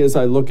occurs to me as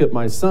I look at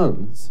my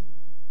sons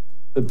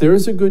that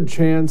there's a good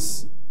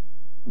chance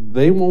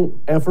they won't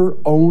ever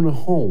own a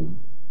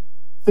home.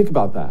 Think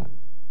about that.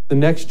 The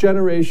next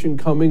generation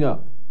coming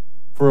up,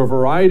 for a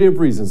variety of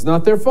reasons,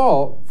 not their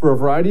fault, for a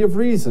variety of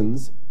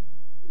reasons,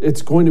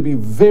 it's going to be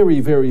very,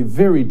 very,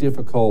 very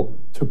difficult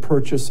to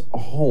purchase a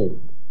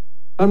home.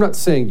 I'm not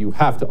saying you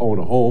have to own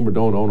a home or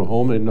don't own a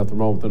home, ain't nothing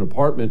wrong with an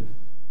apartment,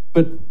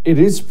 but it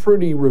is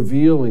pretty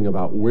revealing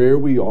about where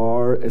we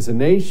are as a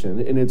nation,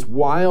 and it's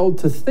wild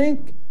to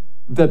think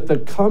that the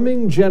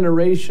coming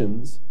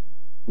generations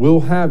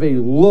will have a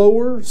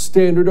lower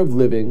standard of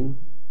living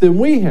than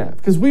we have,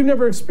 because we've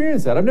never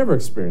experienced that. I've never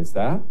experienced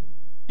that.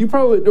 You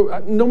probably,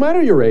 no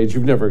matter your age,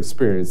 you've never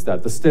experienced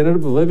that. The standard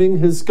of living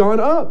has gone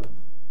up.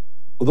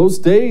 Well, those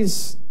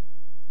days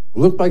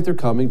look like they're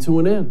coming to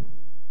an end.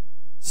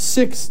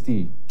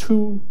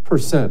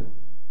 62%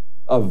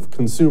 of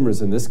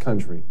consumers in this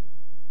country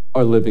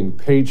are living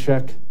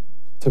paycheck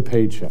to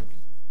paycheck.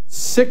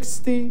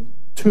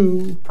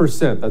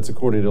 62%, that's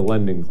according to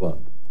Lending Club.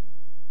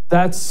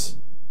 That's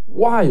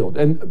wild.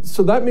 And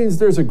so that means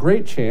there's a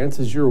great chance,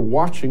 as you're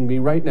watching me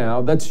right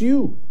now, that's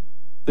you,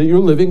 that you're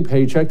living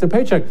paycheck to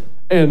paycheck.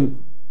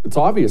 And it's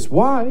obvious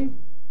why.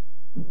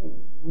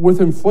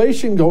 With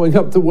inflation going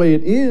up the way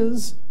it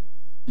is,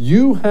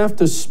 you have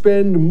to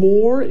spend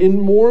more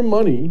and more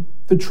money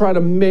to try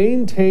to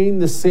maintain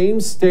the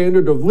same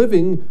standard of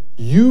living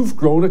you've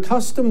grown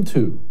accustomed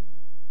to.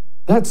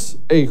 That's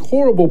a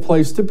horrible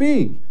place to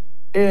be.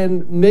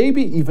 And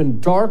maybe even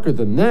darker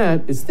than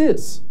that is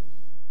this,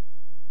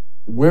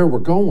 where we're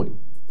going.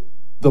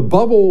 The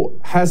bubble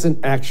hasn't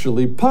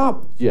actually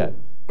popped yet.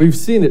 We've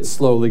seen it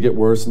slowly get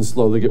worse and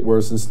slowly get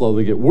worse and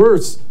slowly get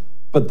worse,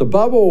 but the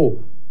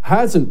bubble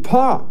hasn't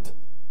popped.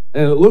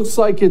 And it looks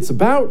like it's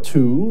about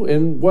to,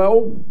 and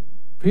well,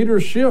 Peter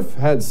Schiff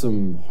had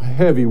some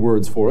heavy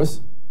words for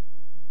us.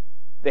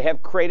 They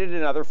have created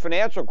another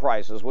financial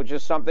crisis, which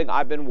is something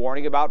I've been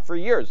warning about for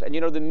years. And,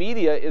 the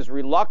media is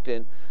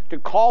reluctant to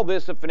call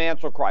this a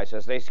financial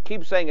crisis. They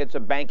keep saying it's a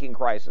banking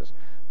crisis.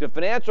 The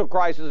financial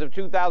crisis of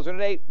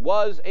 2008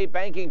 was a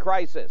banking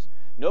crisis.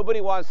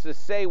 Nobody wants to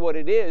say what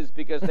it is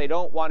because they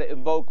don't want to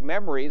invoke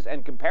memories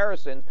and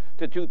comparisons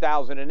to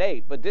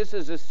 2008. But this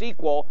is a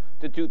sequel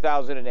to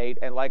 2008,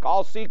 and like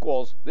all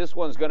sequels, this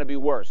one's going to be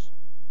worse.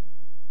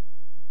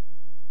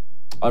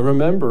 I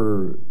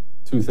remember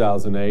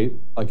 2008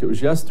 like it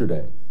was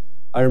yesterday.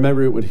 I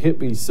remember it would hit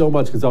me so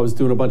much because I was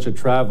doing a bunch of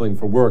traveling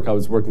for work. I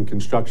was working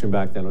construction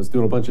back then. I was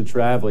doing a bunch of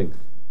traveling.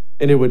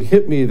 And it would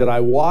hit me that I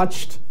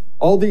watched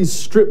all these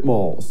strip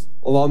malls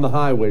along the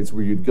highways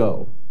where you'd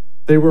go.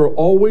 They were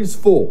always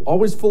full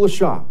of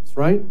shops,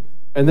 right?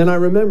 And then I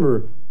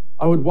remember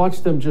I would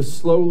watch them just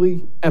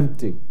slowly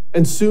empty.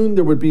 And soon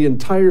there would be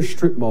entire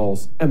strip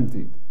malls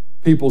emptied.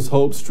 People's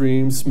hopes,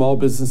 dreams, small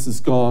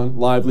businesses gone,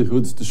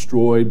 livelihoods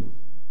destroyed.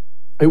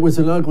 It was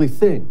an ugly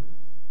thing.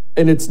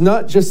 And it's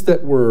not just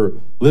that we're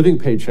living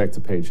paycheck to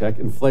paycheck.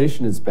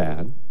 Inflation is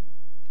bad.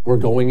 We're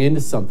going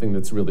into something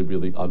that's really,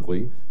 really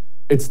ugly.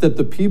 It's that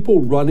the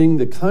people running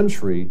the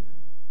country,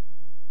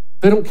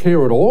 they don't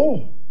care at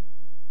all.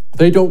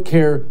 They don't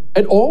care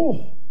at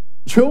all.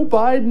 Joe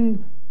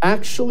Biden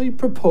actually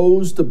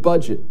proposed a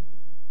budget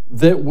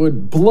that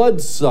would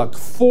bloodsuck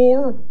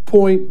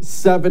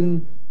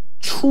 $4.7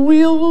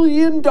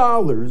 trillion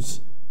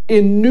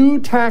in new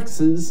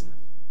taxes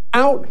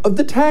out of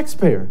the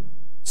taxpayer.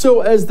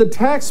 So as the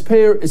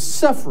taxpayer is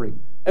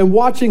suffering and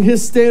watching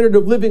his standard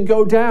of living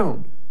go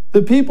down,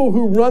 the people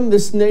who run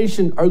this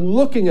nation are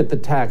looking at the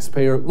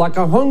taxpayer like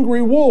a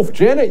hungry wolf.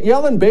 Janet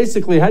Yellen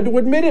basically had to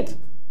admit it.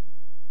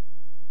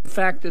 The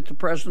fact that the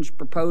president's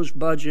proposed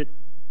budget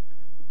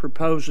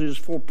proposes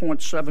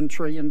 $4.7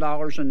 trillion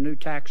in new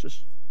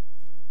taxes.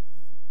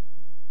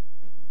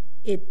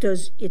 It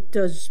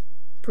does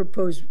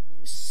propose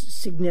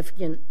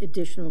significant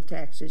additional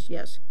taxes,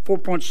 yes.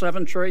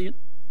 4.7 trillion?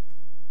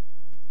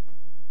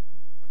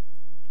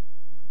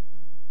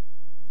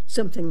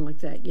 Something like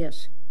that,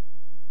 yes.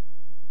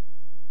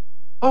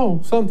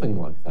 Oh,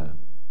 something like that.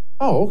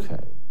 Oh,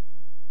 okay.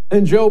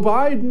 And Joe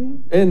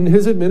Biden and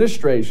his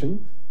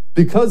administration,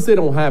 because they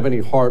don't have any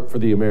heart for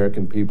the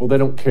American people, they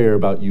don't care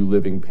about you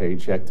living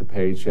paycheck to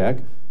paycheck,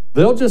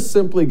 they'll just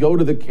simply go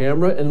to the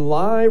camera and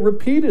lie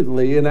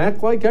repeatedly and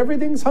act like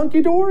everything's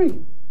hunky-dory.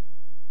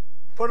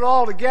 Put it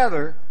all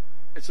together,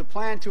 it's a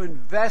plan to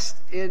invest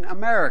in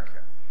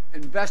America,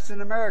 invest in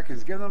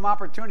Americans, give them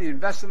opportunity,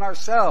 invest in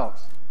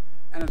ourselves.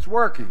 And it's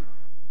working.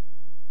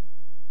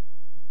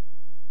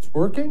 It's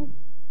working?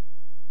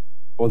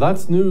 Well,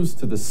 that's news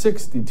to the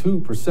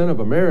 62% of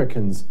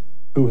Americans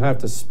who have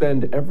to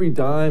spend every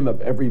dime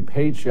of every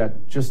paycheck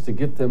just to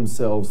get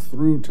themselves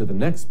through to the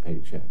next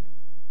paycheck.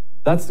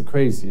 That's the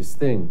craziest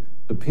thing.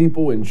 The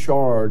people in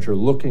charge are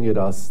looking at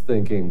us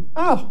thinking,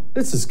 oh,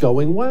 this is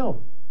going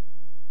well.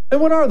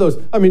 And what are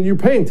those? I mean, you're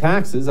paying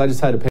taxes. I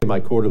just had to pay my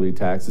quarterly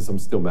taxes. I'm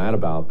still mad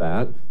about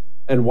that.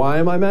 And why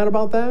am I mad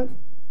about that?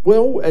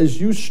 Well,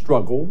 as you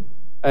struggle,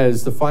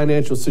 as the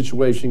financial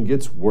situation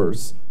gets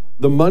worse,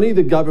 the money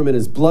the government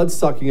is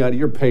blood-sucking out of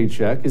your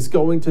paycheck is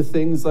going to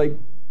things like,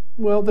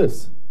 well,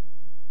 this.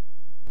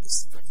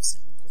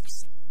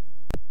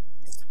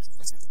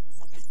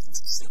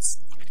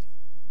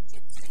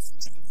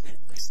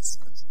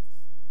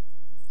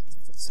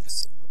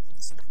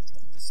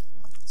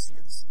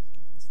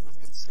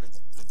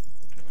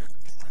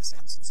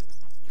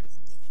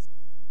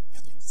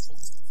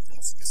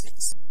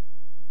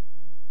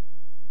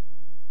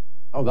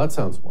 Oh, that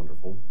sounds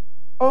wonderful.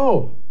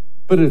 Oh,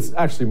 but it's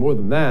actually more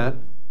than that.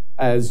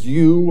 As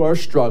you are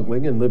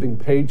struggling and living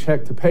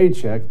paycheck to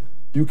paycheck,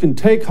 you can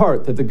take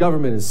heart that the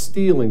government is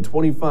stealing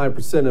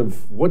 25%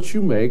 of what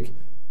you make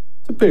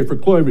to pay for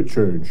climate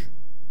change.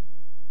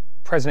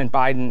 President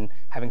Biden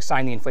having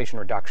signed the Inflation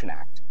Reduction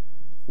Act,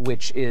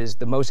 which is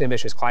the most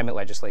ambitious climate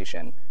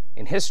legislation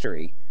in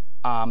history,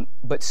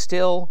 but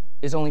still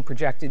is only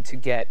projected to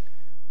get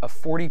a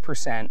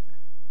 40%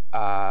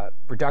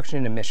 reduction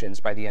in emissions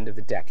by the end of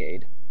the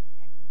decade.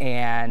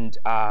 And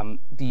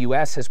the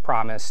U.S. has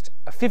promised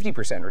a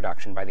 50%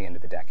 reduction by the end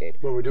of the decade.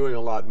 Well, we're doing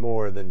a lot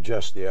more than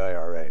just the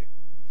IRA.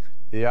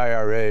 The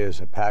IRA is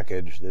a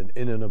package that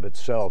in and of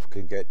itself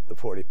could get the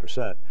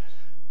 40%.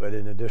 But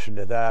in addition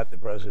to that, the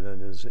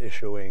president is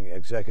issuing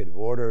executive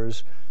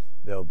orders.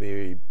 There'll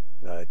be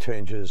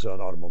changes on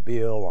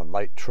automobile, on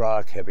light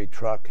truck, heavy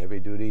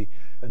duty,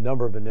 a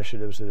number of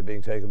initiatives that are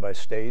being taken by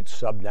states,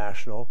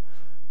 subnational,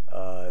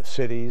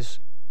 cities.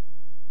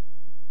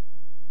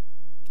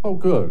 Oh,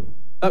 good.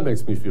 That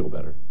makes me feel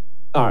better.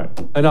 All right,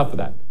 enough of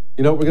that.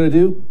 You know what we're going to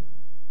do?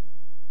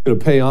 We're going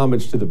to pay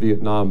homage to the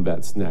Vietnam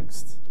vets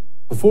next.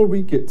 Before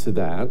we get to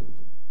that,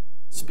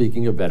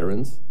 speaking of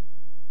veterans,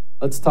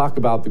 let's talk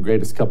about the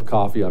greatest cup of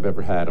coffee I've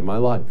ever had in my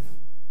life.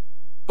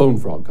 Bone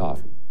Frog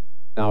coffee.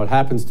 Now, it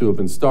happens to have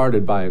been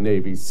started by a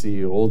Navy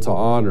SEAL to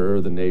honor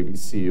the Navy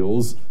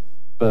SEALs,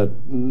 but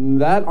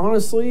that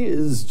honestly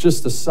is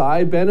just a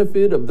side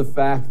benefit of the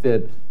fact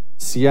that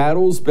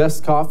Seattle's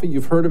best coffee,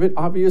 you've heard of it,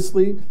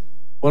 obviously.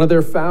 One of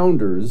their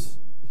founders,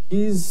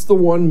 he's the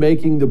one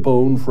making the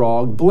Bone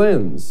Frog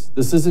blends.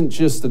 This isn't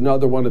just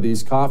another one of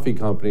these coffee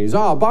companies.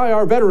 Buy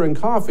our veteran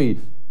coffee.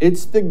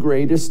 It's the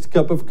greatest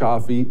cup of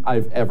coffee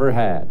I've ever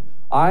had.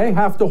 I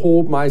have to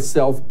hold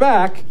myself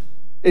back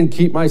and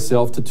keep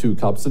myself to 2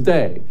 cups a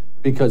day.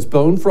 because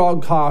Bone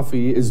Frog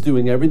Coffee is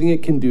doing everything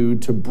it can do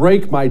to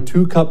break my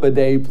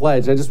 2-cup-a-day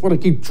pledge. I just want to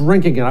keep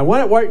drinking it. I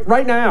want it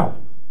right now.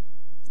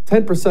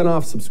 10%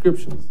 off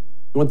subscriptions.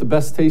 You want the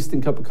best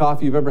tasting cup of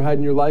coffee you've ever had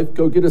in your life?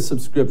 Go get a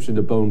subscription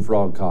to Bone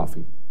Frog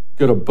Coffee.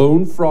 Go to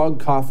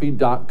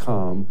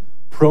bonefrogcoffee.com,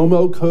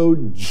 promo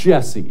code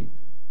Jesse.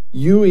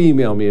 You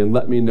email me and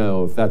let me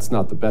know if that's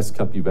not the best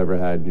cup you've ever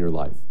had in your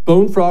life.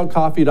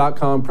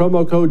 bonefrogcoffee.com,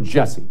 promo code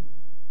Jesse.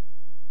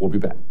 We'll be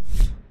back.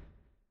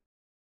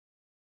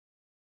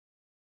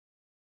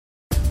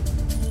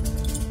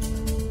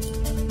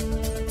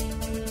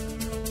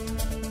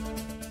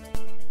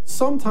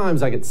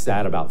 Sometimes I get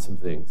sad about some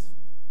things.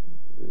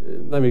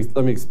 Let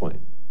me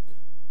explain.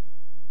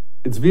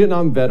 It's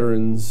Vietnam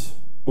Veterans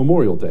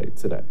Memorial Day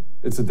today.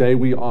 It's a day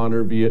we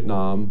honor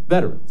Vietnam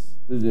veterans.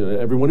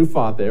 Everyone who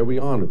fought there, we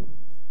honor them.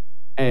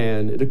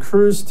 And it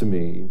occurs to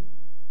me,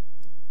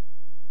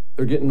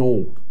 they're getting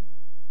old.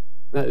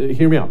 Now,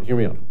 hear me out.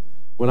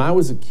 When I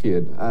was a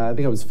kid, I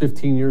think I was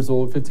 16 years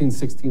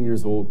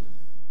old,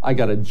 I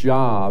got a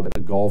job at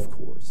a golf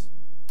course.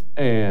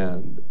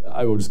 And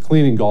I was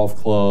cleaning golf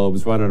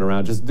clubs, running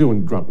around, just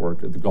doing grunt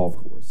work at the golf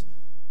course.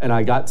 And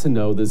I got to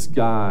know this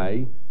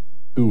guy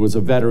who was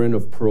a veteran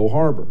of Pearl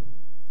Harbor.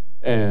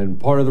 And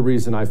part of the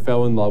reason I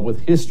fell in love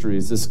with history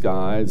is this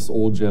guy, this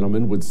old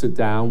gentleman, would sit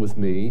down with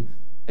me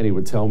and he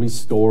would tell me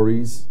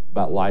stories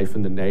about life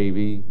in the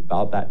Navy,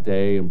 about that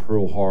day in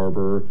Pearl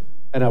Harbor.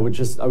 And I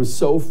was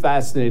so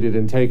fascinated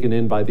and taken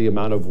in by the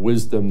amount of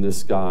wisdom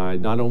this guy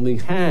not only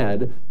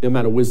had, the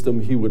amount of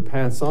wisdom he would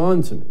pass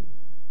on to me.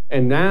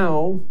 And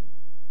now,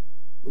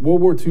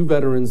 World War II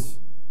veterans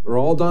are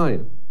all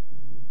dying.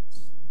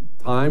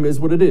 Time is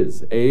what it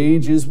is.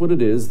 Age is what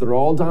it is. They're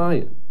all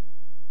dying.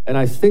 And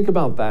I think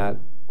about that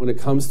when it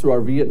comes to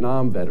our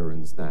Vietnam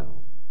veterans now.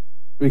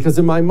 Because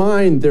in my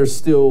mind, they're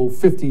still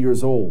 50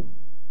 years old.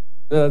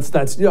 He's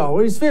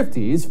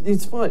 50,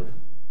 he's fine.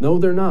 No,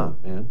 they're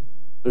not, man.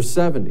 They're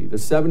 70, they're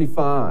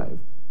 75.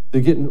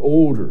 They're getting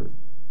older.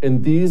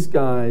 And these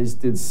guys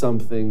did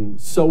something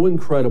so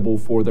incredible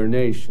for their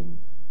nation.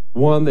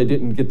 One, they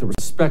didn't get the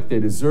respect they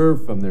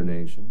deserved from their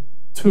nation.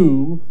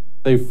 Two,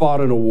 they fought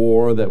in a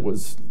war that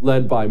was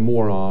led by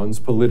morons,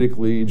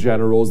 politically,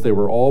 generals, they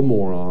were all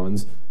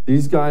morons.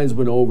 These guys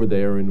went over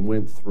there and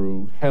went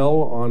through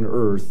hell on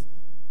earth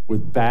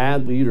with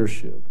bad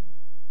leadership.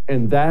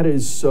 And that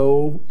is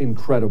so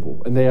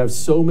incredible. And they have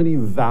so many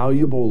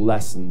valuable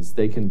lessons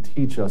they can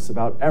teach us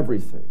about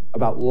everything,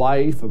 about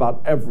life,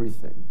 about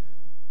everything.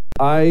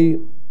 I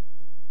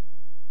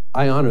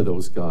honor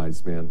those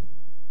guys, man.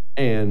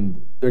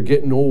 And they're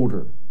getting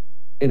older,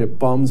 and it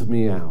bums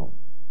me out.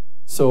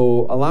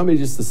 So allow me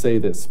just to say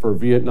this for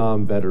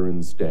Vietnam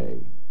Veterans Day.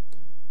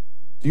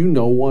 Do you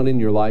know one in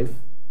your life,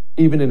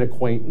 even an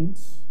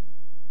acquaintance?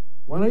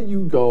 Why don't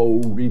you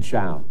go reach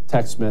out,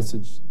 text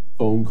message,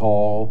 phone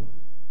call.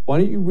 Why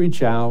don't you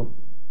reach out,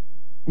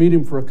 meet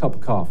him for a cup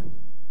of coffee,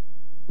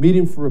 meet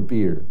him for a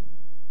beer,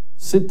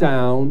 sit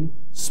down,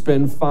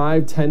 spend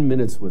 5-10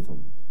 minutes with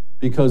them.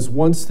 Because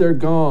once they're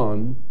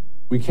gone,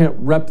 we can't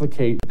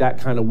replicate that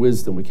kind of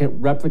wisdom. We can't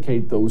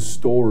replicate those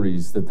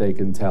stories that they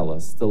can tell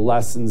us, the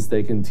lessons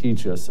they can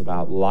teach us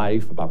about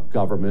life, about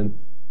government,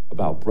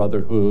 about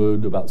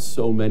brotherhood, about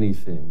so many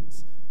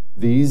things.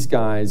 These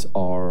guys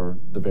are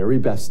the very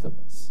best of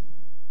us.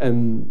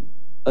 And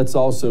let's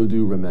also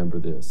remember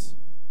this.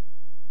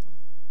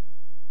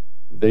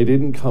 They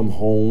didn't come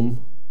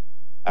home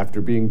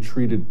after being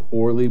treated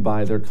poorly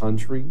by their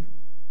country.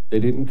 They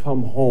didn't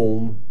come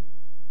home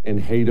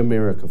and hate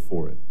America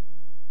for it.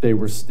 They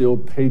were still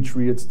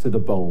patriots to the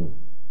bone.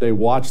 They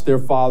watched their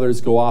fathers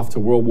go off to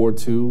World War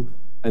II,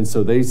 and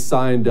so they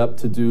signed up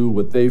to do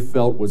what they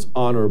felt was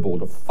honorable,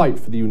 to fight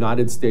for the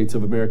United States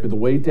of America the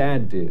way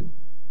Dad did.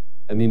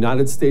 And the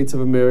United States of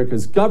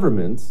America's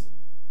government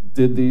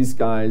did these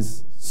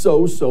guys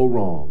so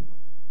wrong.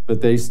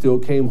 But they still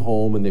came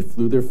home and they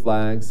flew their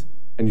flags,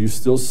 and you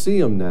still see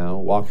them now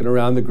walking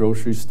around the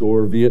grocery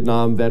store,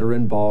 Vietnam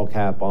veteran ball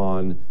cap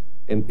on.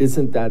 And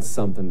isn't that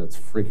something that's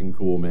freaking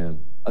cool,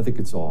 man? I think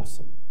it's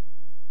awesome.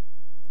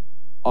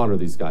 Honor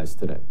these guys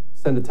today.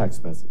 Send a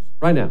text message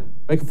right now.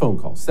 Make a phone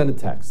call. Send a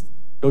text.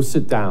 Go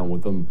sit down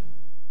with them.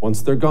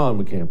 Once they're gone,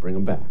 we can't bring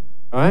them back.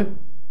 All right?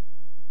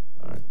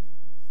 All right.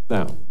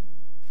 Now,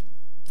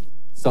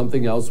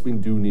 something else we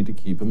do need to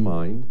keep in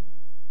mind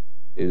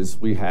is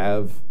we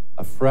have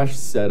a fresh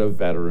set of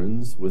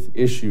veterans with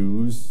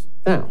issues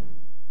now.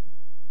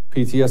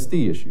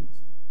 PTSD issues.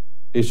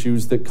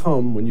 Issues that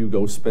come when you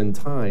go spend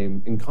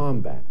time in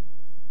combat.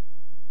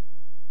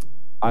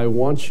 I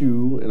want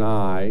you and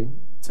I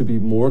to be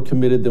more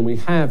committed than we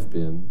have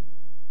been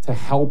to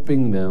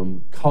helping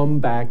them come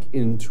back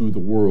into the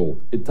world.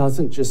 It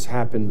doesn't just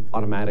happen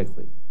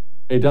automatically.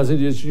 It doesn't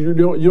just, you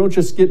don't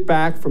just get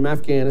back from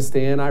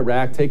Afghanistan,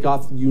 Iraq, take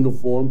off the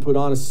uniform, put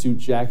on a suit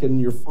jacket,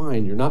 and you're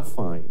fine. You're not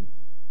fine.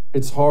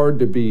 It's hard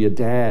to be a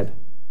dad,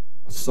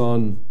 a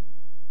son,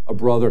 a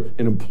brother,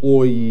 an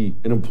employee,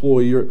 an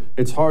employer.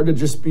 It's hard to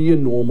just be a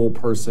normal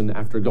person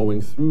after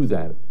going through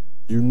that.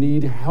 You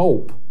need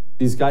help.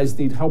 These guys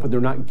need help, and they're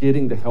not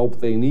getting the help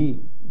they need.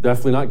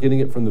 Definitely not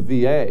getting it from the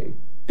VA.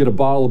 Get a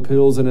bottle of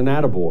pills and an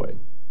attaboy.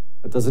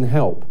 That doesn't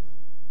help.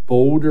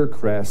 Boulder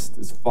Crest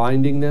is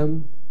finding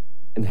them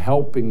and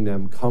helping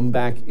them come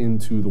back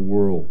into the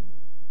world.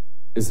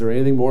 Is there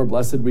anything more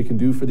blessed we can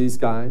do for these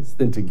guys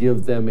than to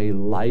give them a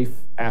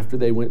life after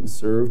they went and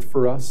served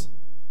for us?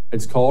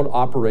 It's called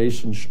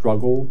Operation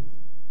Struggle.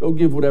 Go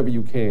give whatever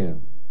you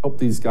can. Help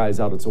these guys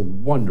out. It's a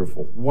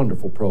wonderful,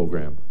 wonderful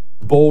program.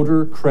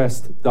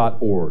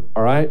 BoulderCrest.org.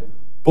 All right?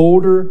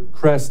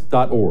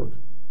 BoulderCrest.org.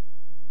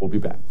 We'll be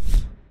back.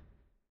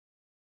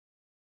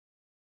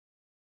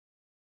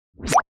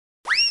 What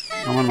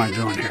am I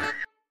doing here?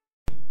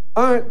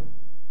 All right.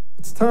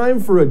 It's time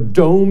for a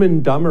Dumb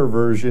and Dumber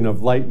version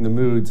of Lighten the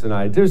Mood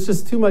tonight. There's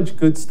just too much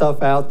good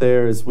stuff out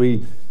there as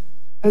we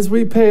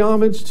pay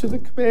homage to the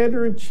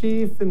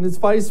Commander-in-Chief and his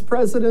Vice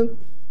President.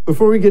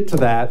 Before we get to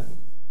that,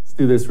 let's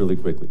do this really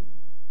quickly.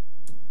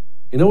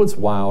 You know what's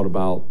wild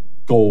about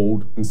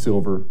gold and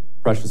silver,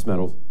 precious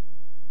metals,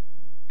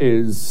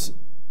 is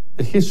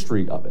the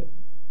history of it.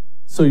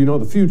 So you know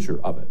the future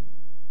of it.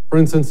 For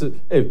instance,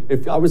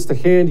 if I was to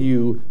hand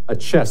you a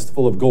chest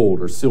full of gold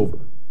or silver,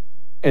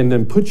 and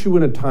then put you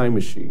in a time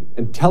machine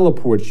and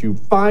teleport you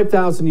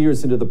 5,000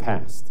 years into the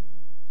past,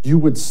 you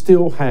would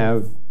still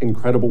have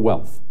incredible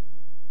wealth.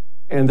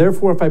 And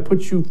therefore, if I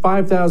put you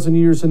 5,000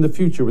 years in the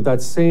future with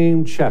that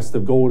same chest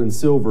of gold and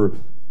silver,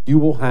 you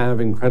will have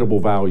incredible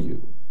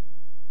value.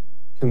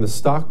 Can the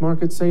stock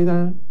market say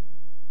that?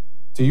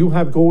 Do you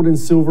have gold and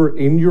silver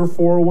in your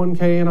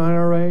 401k and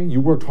IRA? You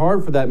worked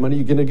hard for that money.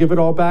 You're going to give it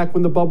all back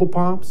when the bubble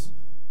pops?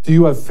 Do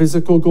you have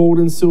physical gold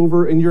and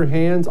silver in your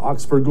hands?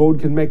 Oxford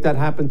Gold can make that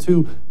happen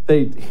too.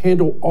 They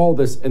handle all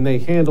this, and they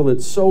handle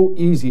it so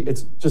easy.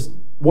 It's just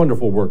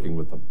wonderful working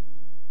with them.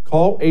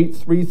 Call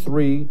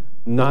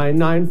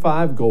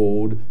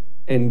 833-995-GOLD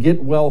and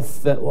get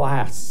wealth that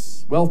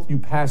lasts. Wealth you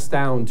pass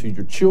down to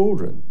your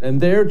children and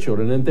their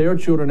children and their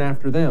children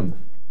after them.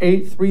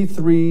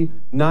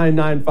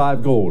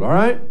 833-995-GOLD, all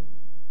right?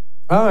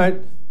 All right.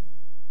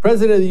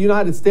 President of the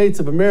United States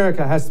of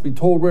America has to be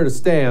told where to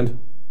stand.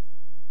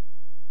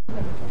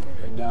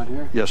 Down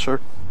here? Yes, sir.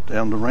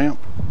 Down the ramp.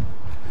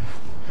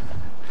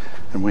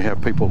 And we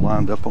have people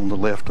lined up on the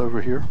left over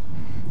here.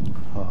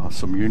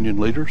 Some union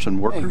leaders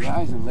and workers. Hey,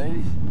 guys and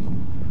ladies.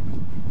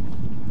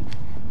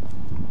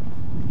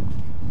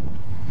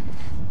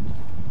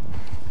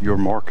 Your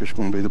mark is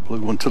going to be the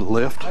blue one to the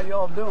left. How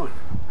y'all doing?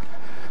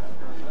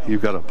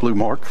 You've got a blue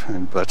mark,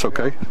 and that's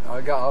okay.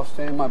 I'll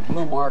stay in my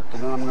blue mark,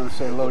 and then I'm going to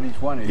say hello to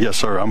each one of you. Yes,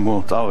 sir.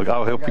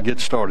 I'll help you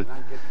get started.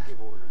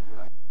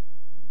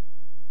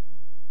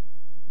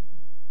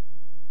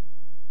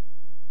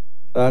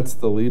 That's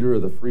the leader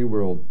of the free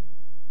world.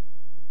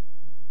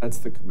 That's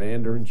the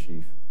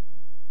Commander-in-Chief.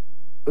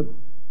 But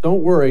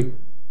don't worry,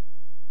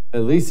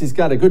 at least he's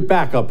got a good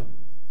backup.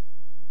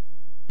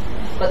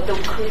 But the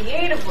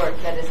creative work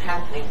that is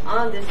happening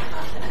on this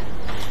continent,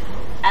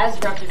 as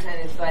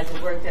represented by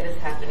the work that is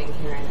happening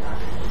here in Ghana,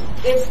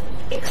 is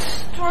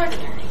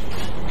extraordinary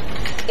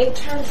in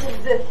terms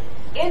of the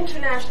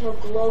international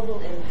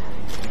global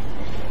impact.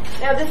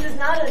 Now, this is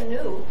not a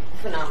new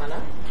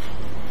phenomenon,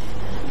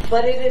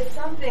 but it is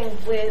something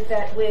with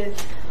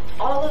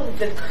all of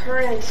the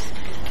current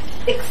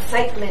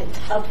excitement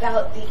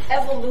about the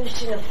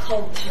evolution of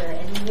culture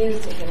and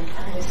music and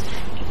artistry,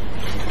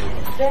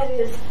 that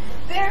is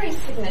very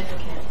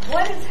significant.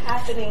 What is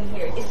happening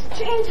here is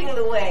changing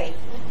the way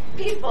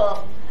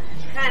people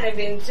kind of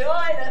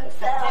enjoy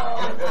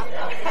themselves.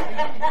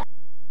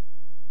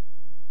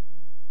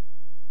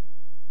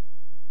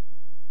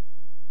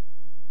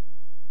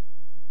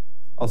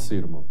 I'll see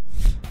you tomorrow.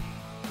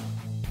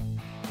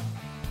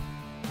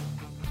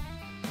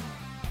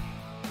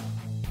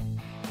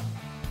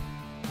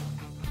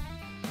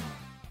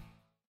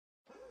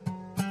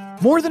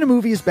 More Than a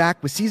Movie is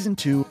back with Season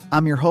 2.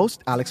 I'm your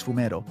host, Alex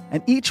Fumero,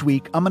 and each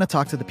week I'm going to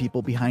talk to the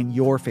people behind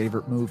your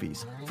favorite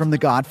movies. From The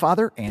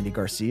Godfather, Andy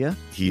Garcia.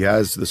 He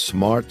has the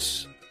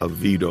smarts of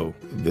Vito,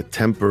 the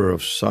temper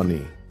of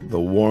Sonny, the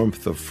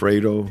warmth of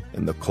Fredo,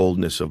 and the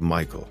coldness of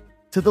Michael.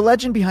 To the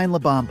legend behind La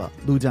Bamba,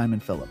 Lou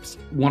Diamond Phillips.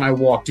 When I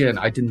walked in,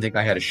 I didn't think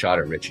I had a shot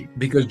at Richie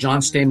because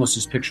John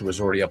Stamos' picture was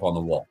already up on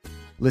the wall.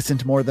 Listen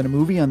to More Than a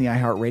Movie on the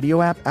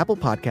iHeartRadio app, Apple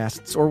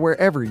Podcasts, or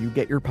wherever you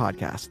get your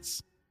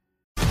podcasts.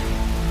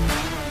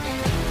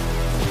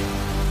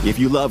 If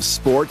you love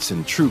sports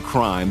and true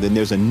crime, then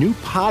there's a new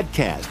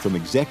podcast from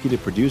executive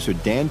producer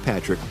Dan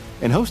Patrick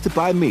and hosted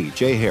by me,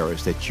 Jay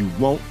Harris, that you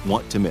won't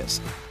want to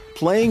miss.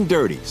 Playing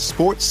Dirty: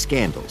 Sports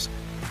Scandals.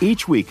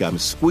 Each week, I'm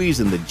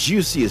squeezing the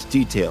juiciest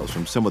details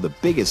from some of the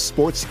biggest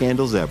sports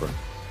scandals ever.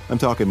 I'm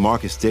talking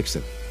Marcus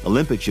Dixon,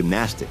 Olympic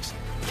gymnastics,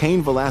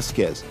 Cain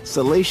Velasquez,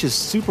 salacious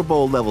Super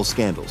Bowl-level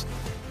scandals.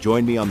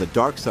 Join me on the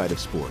dark side of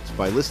sports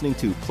by listening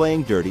to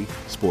Playing Dirty: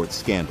 Sports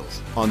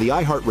Scandals on the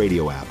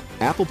iHeartRadio app,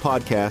 Apple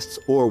Podcasts,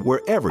 or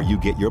wherever you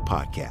get your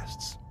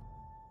podcasts.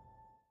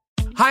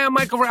 Hi, I'm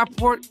Michael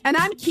Rappaport. And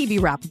I'm Kibi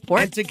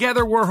Rappaport. And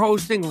together we're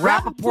hosting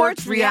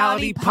Rappaport's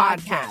Reality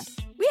Podcast.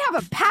 We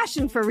have a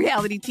passion for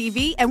reality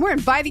TV, and we're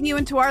inviting you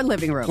into our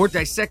living room. We're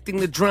dissecting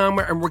the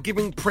drama, and we're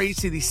giving praise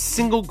to the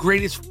single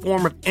greatest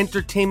form of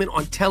entertainment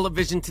on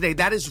television today.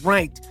 That is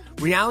right.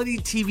 Reality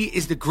TV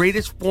is the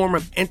greatest form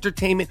of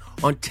entertainment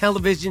on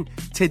television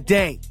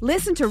today.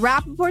 Listen to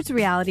Rappaport's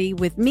Reality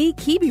with me,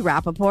 Kibi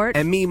Rappaport.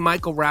 And me,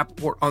 Michael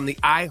Rappaport, on the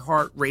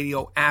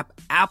iHeartRadio app,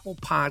 Apple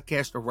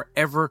Podcast, or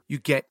wherever you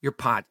get your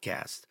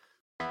podcast.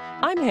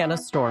 I'm Hannah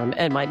Storm,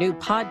 and my new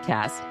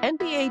podcast,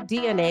 NBA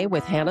DNA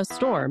with Hannah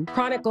Storm,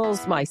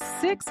 chronicles my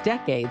 6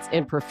 decades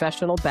in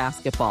professional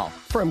basketball.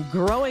 From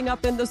growing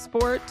up in the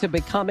sport to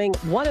becoming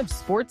one of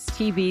sports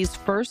TV's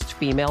first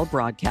female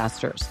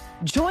broadcasters.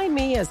 Join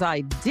me as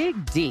I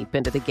dig deep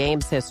into the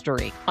game's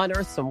history,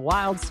 unearth some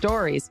wild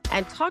stories,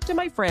 and talk to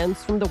my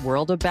friends from the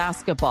world of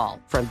basketball,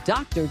 from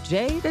Dr.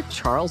 J to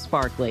Charles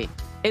Barkley.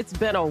 It's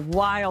been a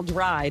wild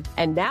ride,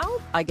 and now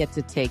I get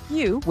to take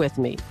you with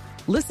me.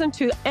 Listen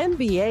to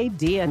NBA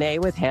DNA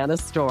with Hannah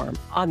Storm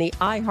on the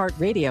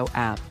iHeartRadio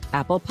app,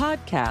 Apple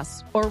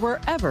Podcasts, or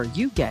wherever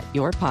you get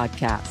your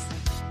podcasts.